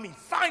 I mean,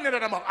 find out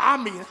that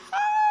hot.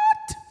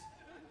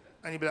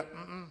 And you'd be like,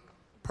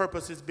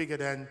 purpose is bigger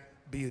than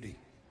beauty.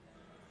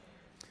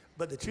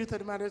 But the truth of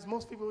the matter is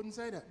most people wouldn't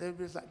say that. They'd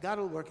be just like, God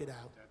will work it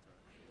out.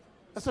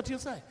 That's what you'll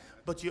say.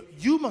 But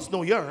you must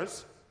know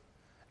yours,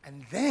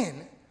 and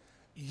then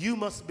you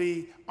must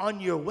be on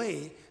your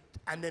way.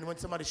 And then when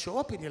somebody show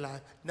up in your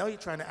life, now you're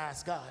trying to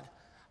ask God,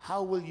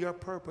 how will your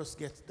purpose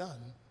get done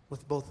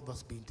with both of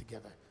us being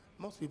together?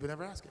 Most people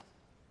never ask it.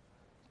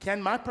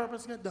 Can my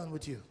purpose get done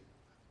with you?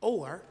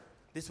 Or,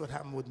 this is what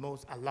happened with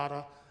a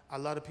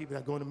lot of people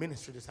that go into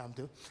ministry this happened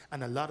to,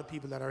 and a lot of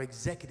people that are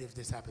executives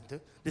this happened to.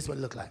 This is what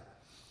it look like.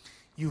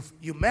 You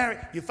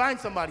find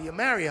somebody, you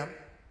marry them,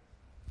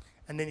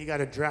 and then you got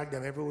to drag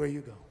them everywhere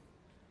you go.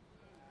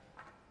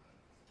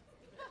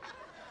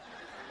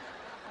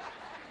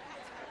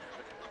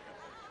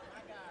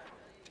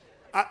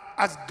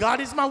 As God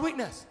is my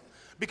witness,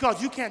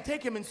 because you can't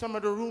take him in some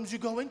of the rooms you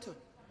go into.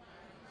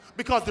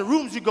 Because the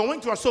rooms you go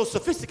into are so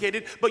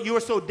sophisticated, but you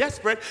are so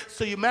desperate,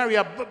 so you marry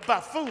a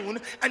buffoon,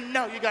 and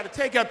now you got to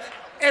take him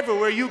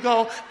everywhere you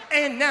go.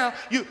 And now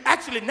you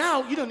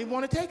don't even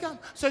want to take him.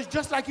 So it's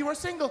just like you were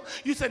single.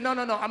 You said, no.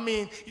 I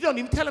mean, you don't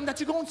even tell him that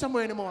you're going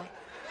somewhere anymore.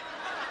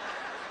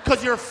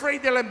 Because you're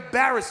afraid they'll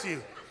embarrass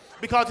you.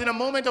 Because in a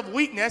moment of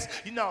weakness,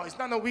 it's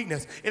not no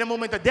weakness. In a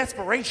moment of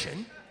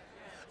desperation,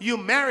 you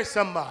marry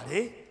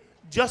somebody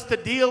just to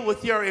deal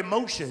with your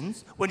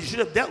emotions when you should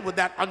have dealt with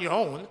that on your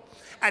own.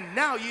 And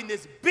now you're in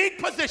this big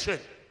position,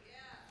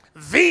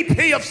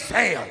 VP of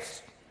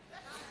sales.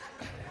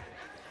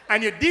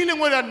 And you're dealing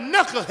with a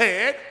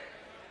knucklehead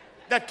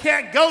that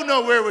can't go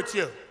nowhere with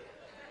you.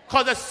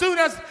 Because as soon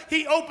as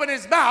he opens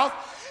his mouth,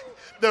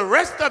 the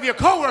rest of your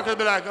coworkers will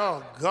be like,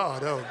 oh,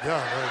 God, oh,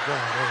 God, oh,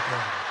 God, oh,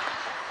 God.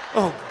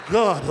 Oh,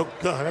 God, oh,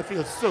 God, I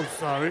feel so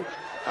sorry.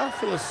 I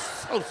feel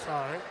so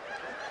sorry.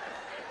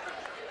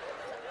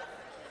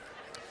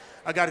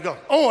 I got to go.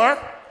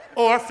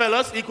 Or,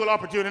 fellas, equal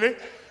opportunity.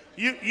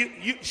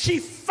 She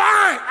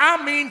fine.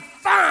 I mean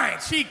fine.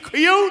 She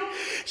cute.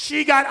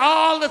 She got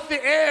all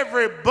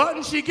every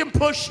button she can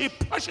push, she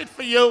push it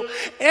for you.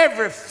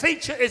 Every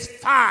feature is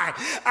fine.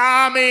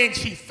 I mean,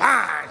 she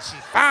fine. She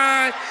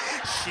fine.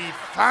 She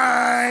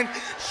fine.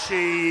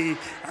 She,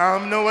 I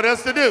don't know what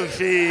else to do.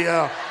 She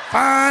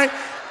fine.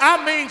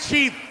 I mean,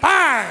 she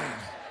fine.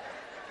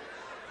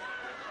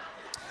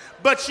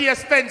 But she has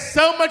spent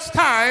so much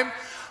time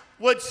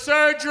with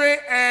surgery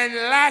and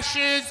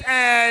lashes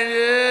and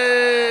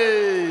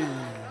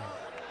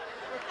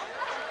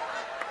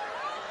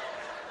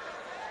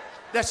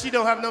that she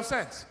don't have no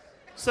sense.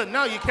 So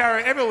now you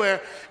carry her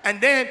everywhere,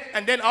 and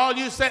then all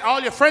your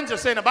friends are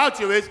saying about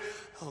you is,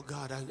 oh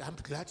God, I'm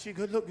glad she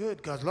look good,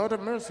 because Lord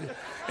have mercy,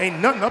 ain't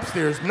nothing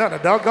upstairs, not a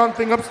doggone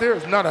thing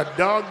upstairs, not a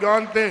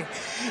doggone thing.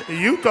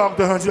 You talk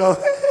to her, Joe.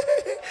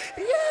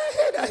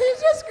 Yeah,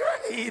 he's just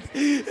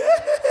great.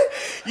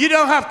 You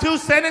don't have 2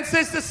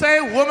 sentences to say,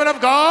 woman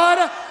of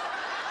God.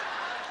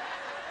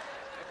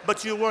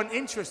 But you weren't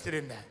interested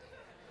in that.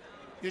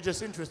 You're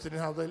just interested in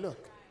how they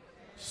look.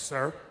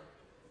 Sir.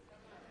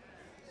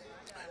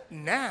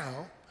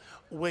 Now,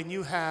 when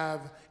you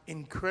have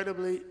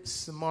incredibly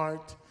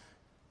smart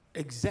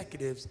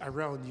executives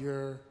around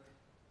your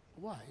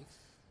wife,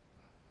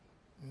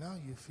 now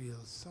you feel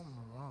something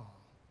wrong.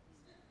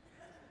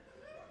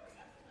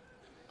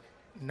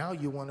 Now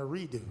you want to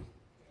redo.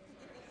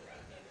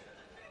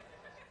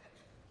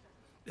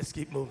 Let's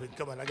keep moving.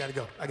 Come on, I gotta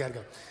go.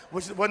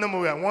 What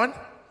number we at? 1?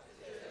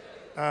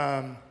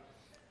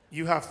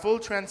 You have full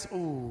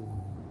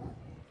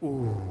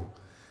Ooh.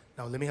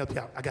 Now let me help you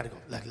out. I gotta go.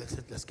 Let's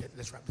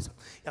wrap this up.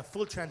 You have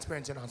full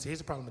transparency and honesty. Here's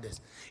the problem with this.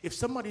 If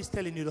somebody's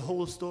telling you the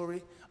whole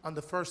story on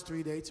the first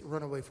 3 dates,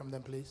 run away from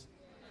them, please.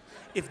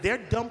 If they're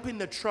dumping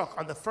the truck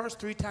on the first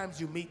 3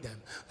 times you meet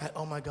them, like,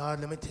 oh my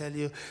God, let me tell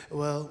you,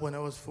 well, when I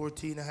was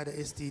 14, I had an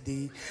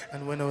STD,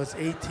 and when I was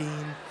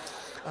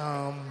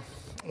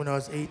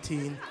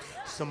 18,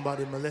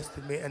 somebody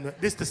molested me, and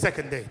this is the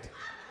second date.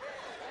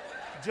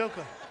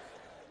 Joker,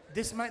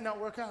 this might not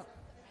work out.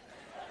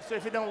 So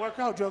if it don't work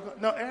out, Joker,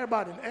 no,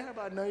 everybody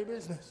know your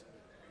business.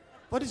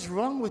 What is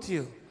wrong with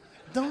you?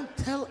 Don't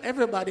tell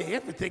everybody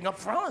everything up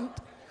front.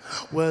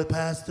 Well,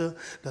 Pastor,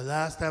 the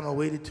last time I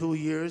waited 2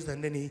 years,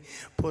 and then he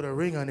put a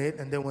ring on it,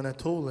 and then when I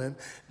told him,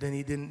 then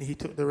he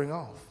took the ring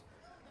off.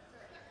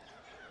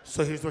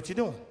 So here's what you're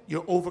doing.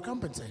 You're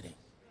overcompensating.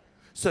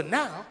 So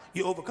now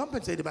you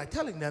overcompensated by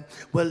telling them,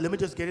 well, let me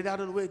just get it out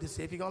of the way to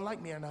see if you're going to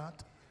like me or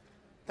not.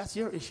 That's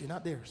your issue,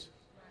 not theirs.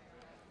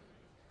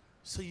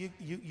 So you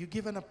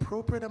give an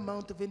appropriate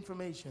amount of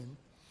information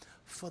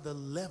for the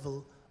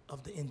level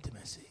of the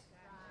intimacy.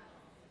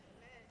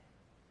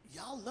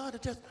 Y'all love to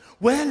just,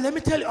 well, let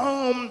me tell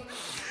you,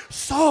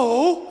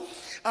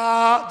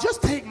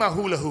 just take my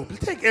hula hoop.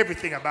 Take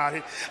everything about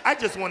it. I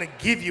just want to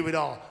give you it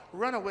all.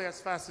 Run away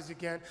as fast as you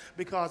can,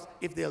 because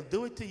if they'll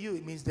do it to you,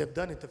 it means they've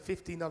done it to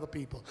 15 other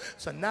people.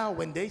 So now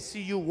when they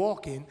see you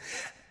walking,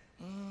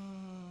 I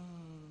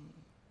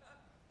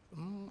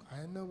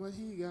know what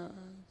he got.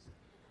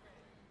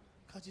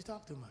 Because you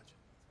talk too much.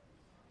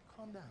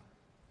 Calm down.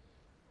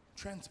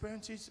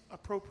 Transparency is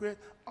appropriate.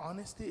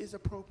 Honesty is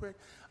appropriate.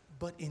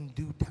 But in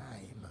due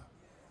time.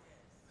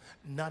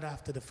 Not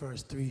after the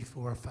first 3,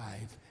 4,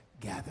 5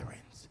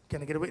 gatherings.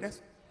 Can I get a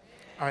witness?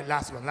 All right,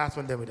 last one,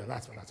 then we're done.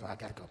 Last one, I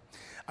gotta go.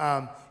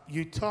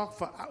 You talk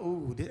for,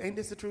 ain't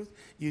this the truth?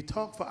 You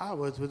talk for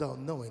hours without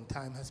knowing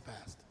time has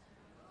passed.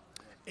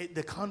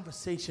 The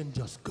conversation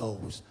just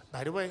goes.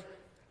 By the way,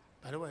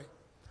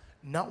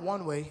 not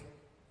one way,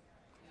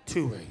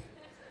 2 way.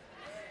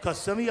 Because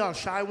some of y'all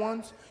shy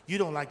ones, you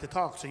don't like to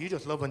talk, so you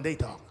just love when they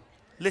talk.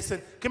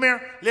 Listen, come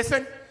here,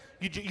 listen.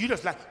 You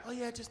just like, oh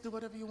yeah, just do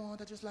whatever you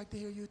want. I just like to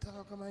hear you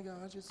talk. Oh my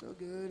gosh, you're so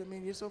good. I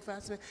mean, you're so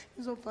fascinating.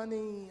 You're so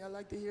funny. I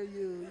like to hear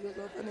you. You're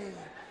so funny.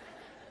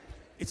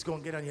 It's going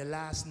to get on your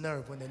last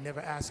nerve when they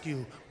never ask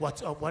you,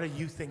 what's up, what are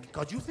you thinking?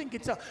 Because you think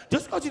it's up.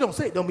 Just because you don't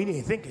say it don't mean you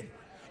ain't thinking.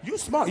 You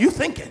smart, you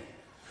thinking.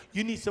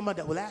 You need somebody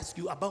that will ask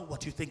you about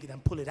what you're thinking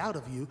and pull it out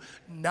of you,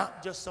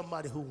 not just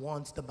somebody who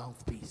wants the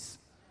mouthpiece.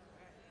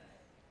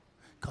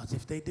 Because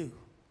if they do,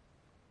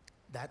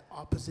 that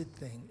opposite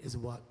thing is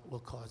what will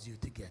cause you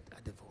to get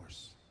a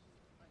divorce.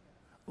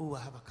 Ooh, I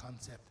have a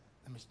concept.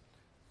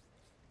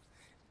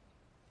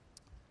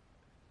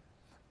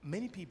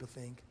 Many people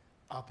think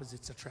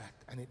opposites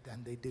attract, and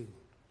they do.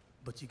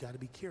 But you got to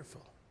be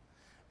careful,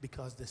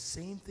 because the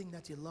same thing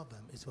that you love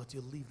them is what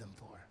you leave them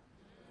for.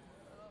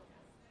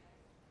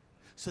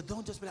 So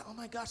don't just be like, oh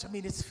my gosh, I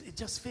mean, it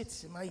just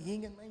fits. My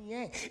yin and my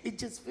yang. It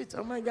just fits.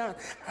 Oh my God.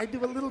 I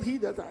do a little, he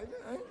does.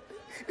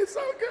 It's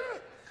so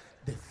good.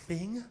 The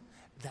thing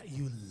that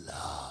you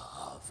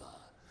love,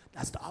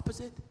 that's the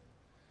opposite,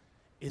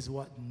 is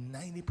what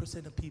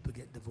 90% of people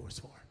get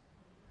divorced for.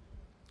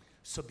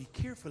 So be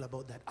careful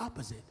about that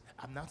opposite.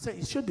 I'm not saying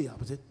it should be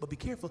opposite, but be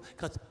careful,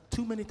 because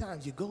too many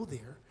times you go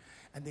there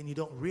and then you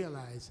don't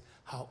realize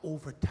how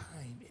over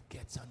time it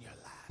gets on your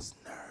last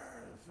nerve.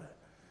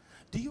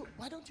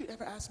 Why don't you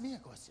ever ask me a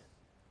question?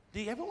 Do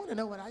you ever want to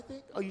know what I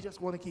think, or you just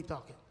want to keep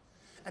talking?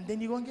 And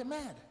then you're going to get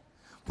mad.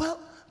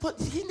 Well,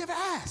 but he never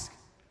asked.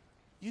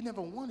 You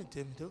never wanted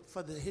him to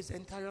for his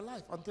entire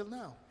life until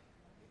now.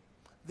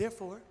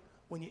 Therefore,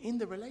 when you're in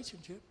the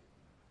relationship,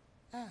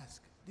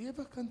 ask, do you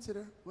ever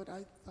consider what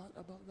I thought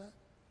about that?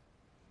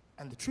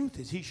 And the truth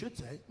is, he should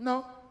say,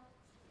 no.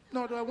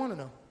 Nor do I want to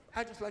know.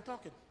 I just like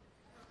talking.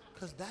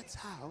 Because that's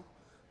how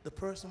the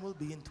person will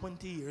be in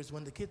 20 years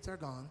when the kids are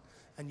gone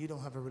and you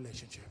don't have a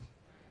relationship.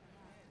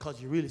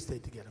 Because you really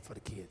stayed together for the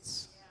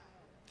kids.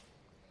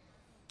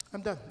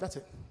 I'm done. That's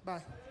it.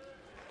 Bye.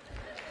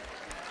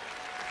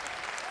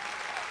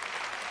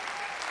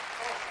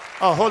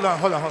 Oh, hold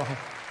on.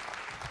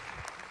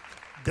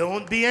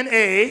 Don't be an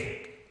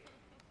A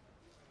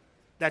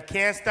that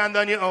can't stand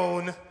on your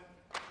own.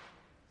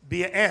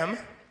 Be an M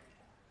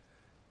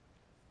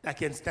that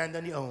can stand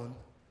on your own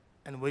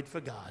and wait for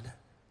God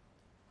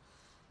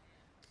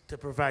to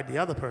provide the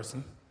other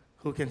person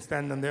who can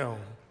stand on their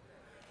own,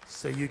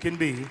 so you can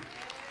be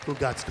who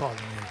God's calling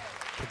you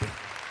to be.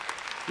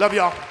 Love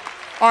y'all.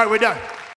 All right, we're done.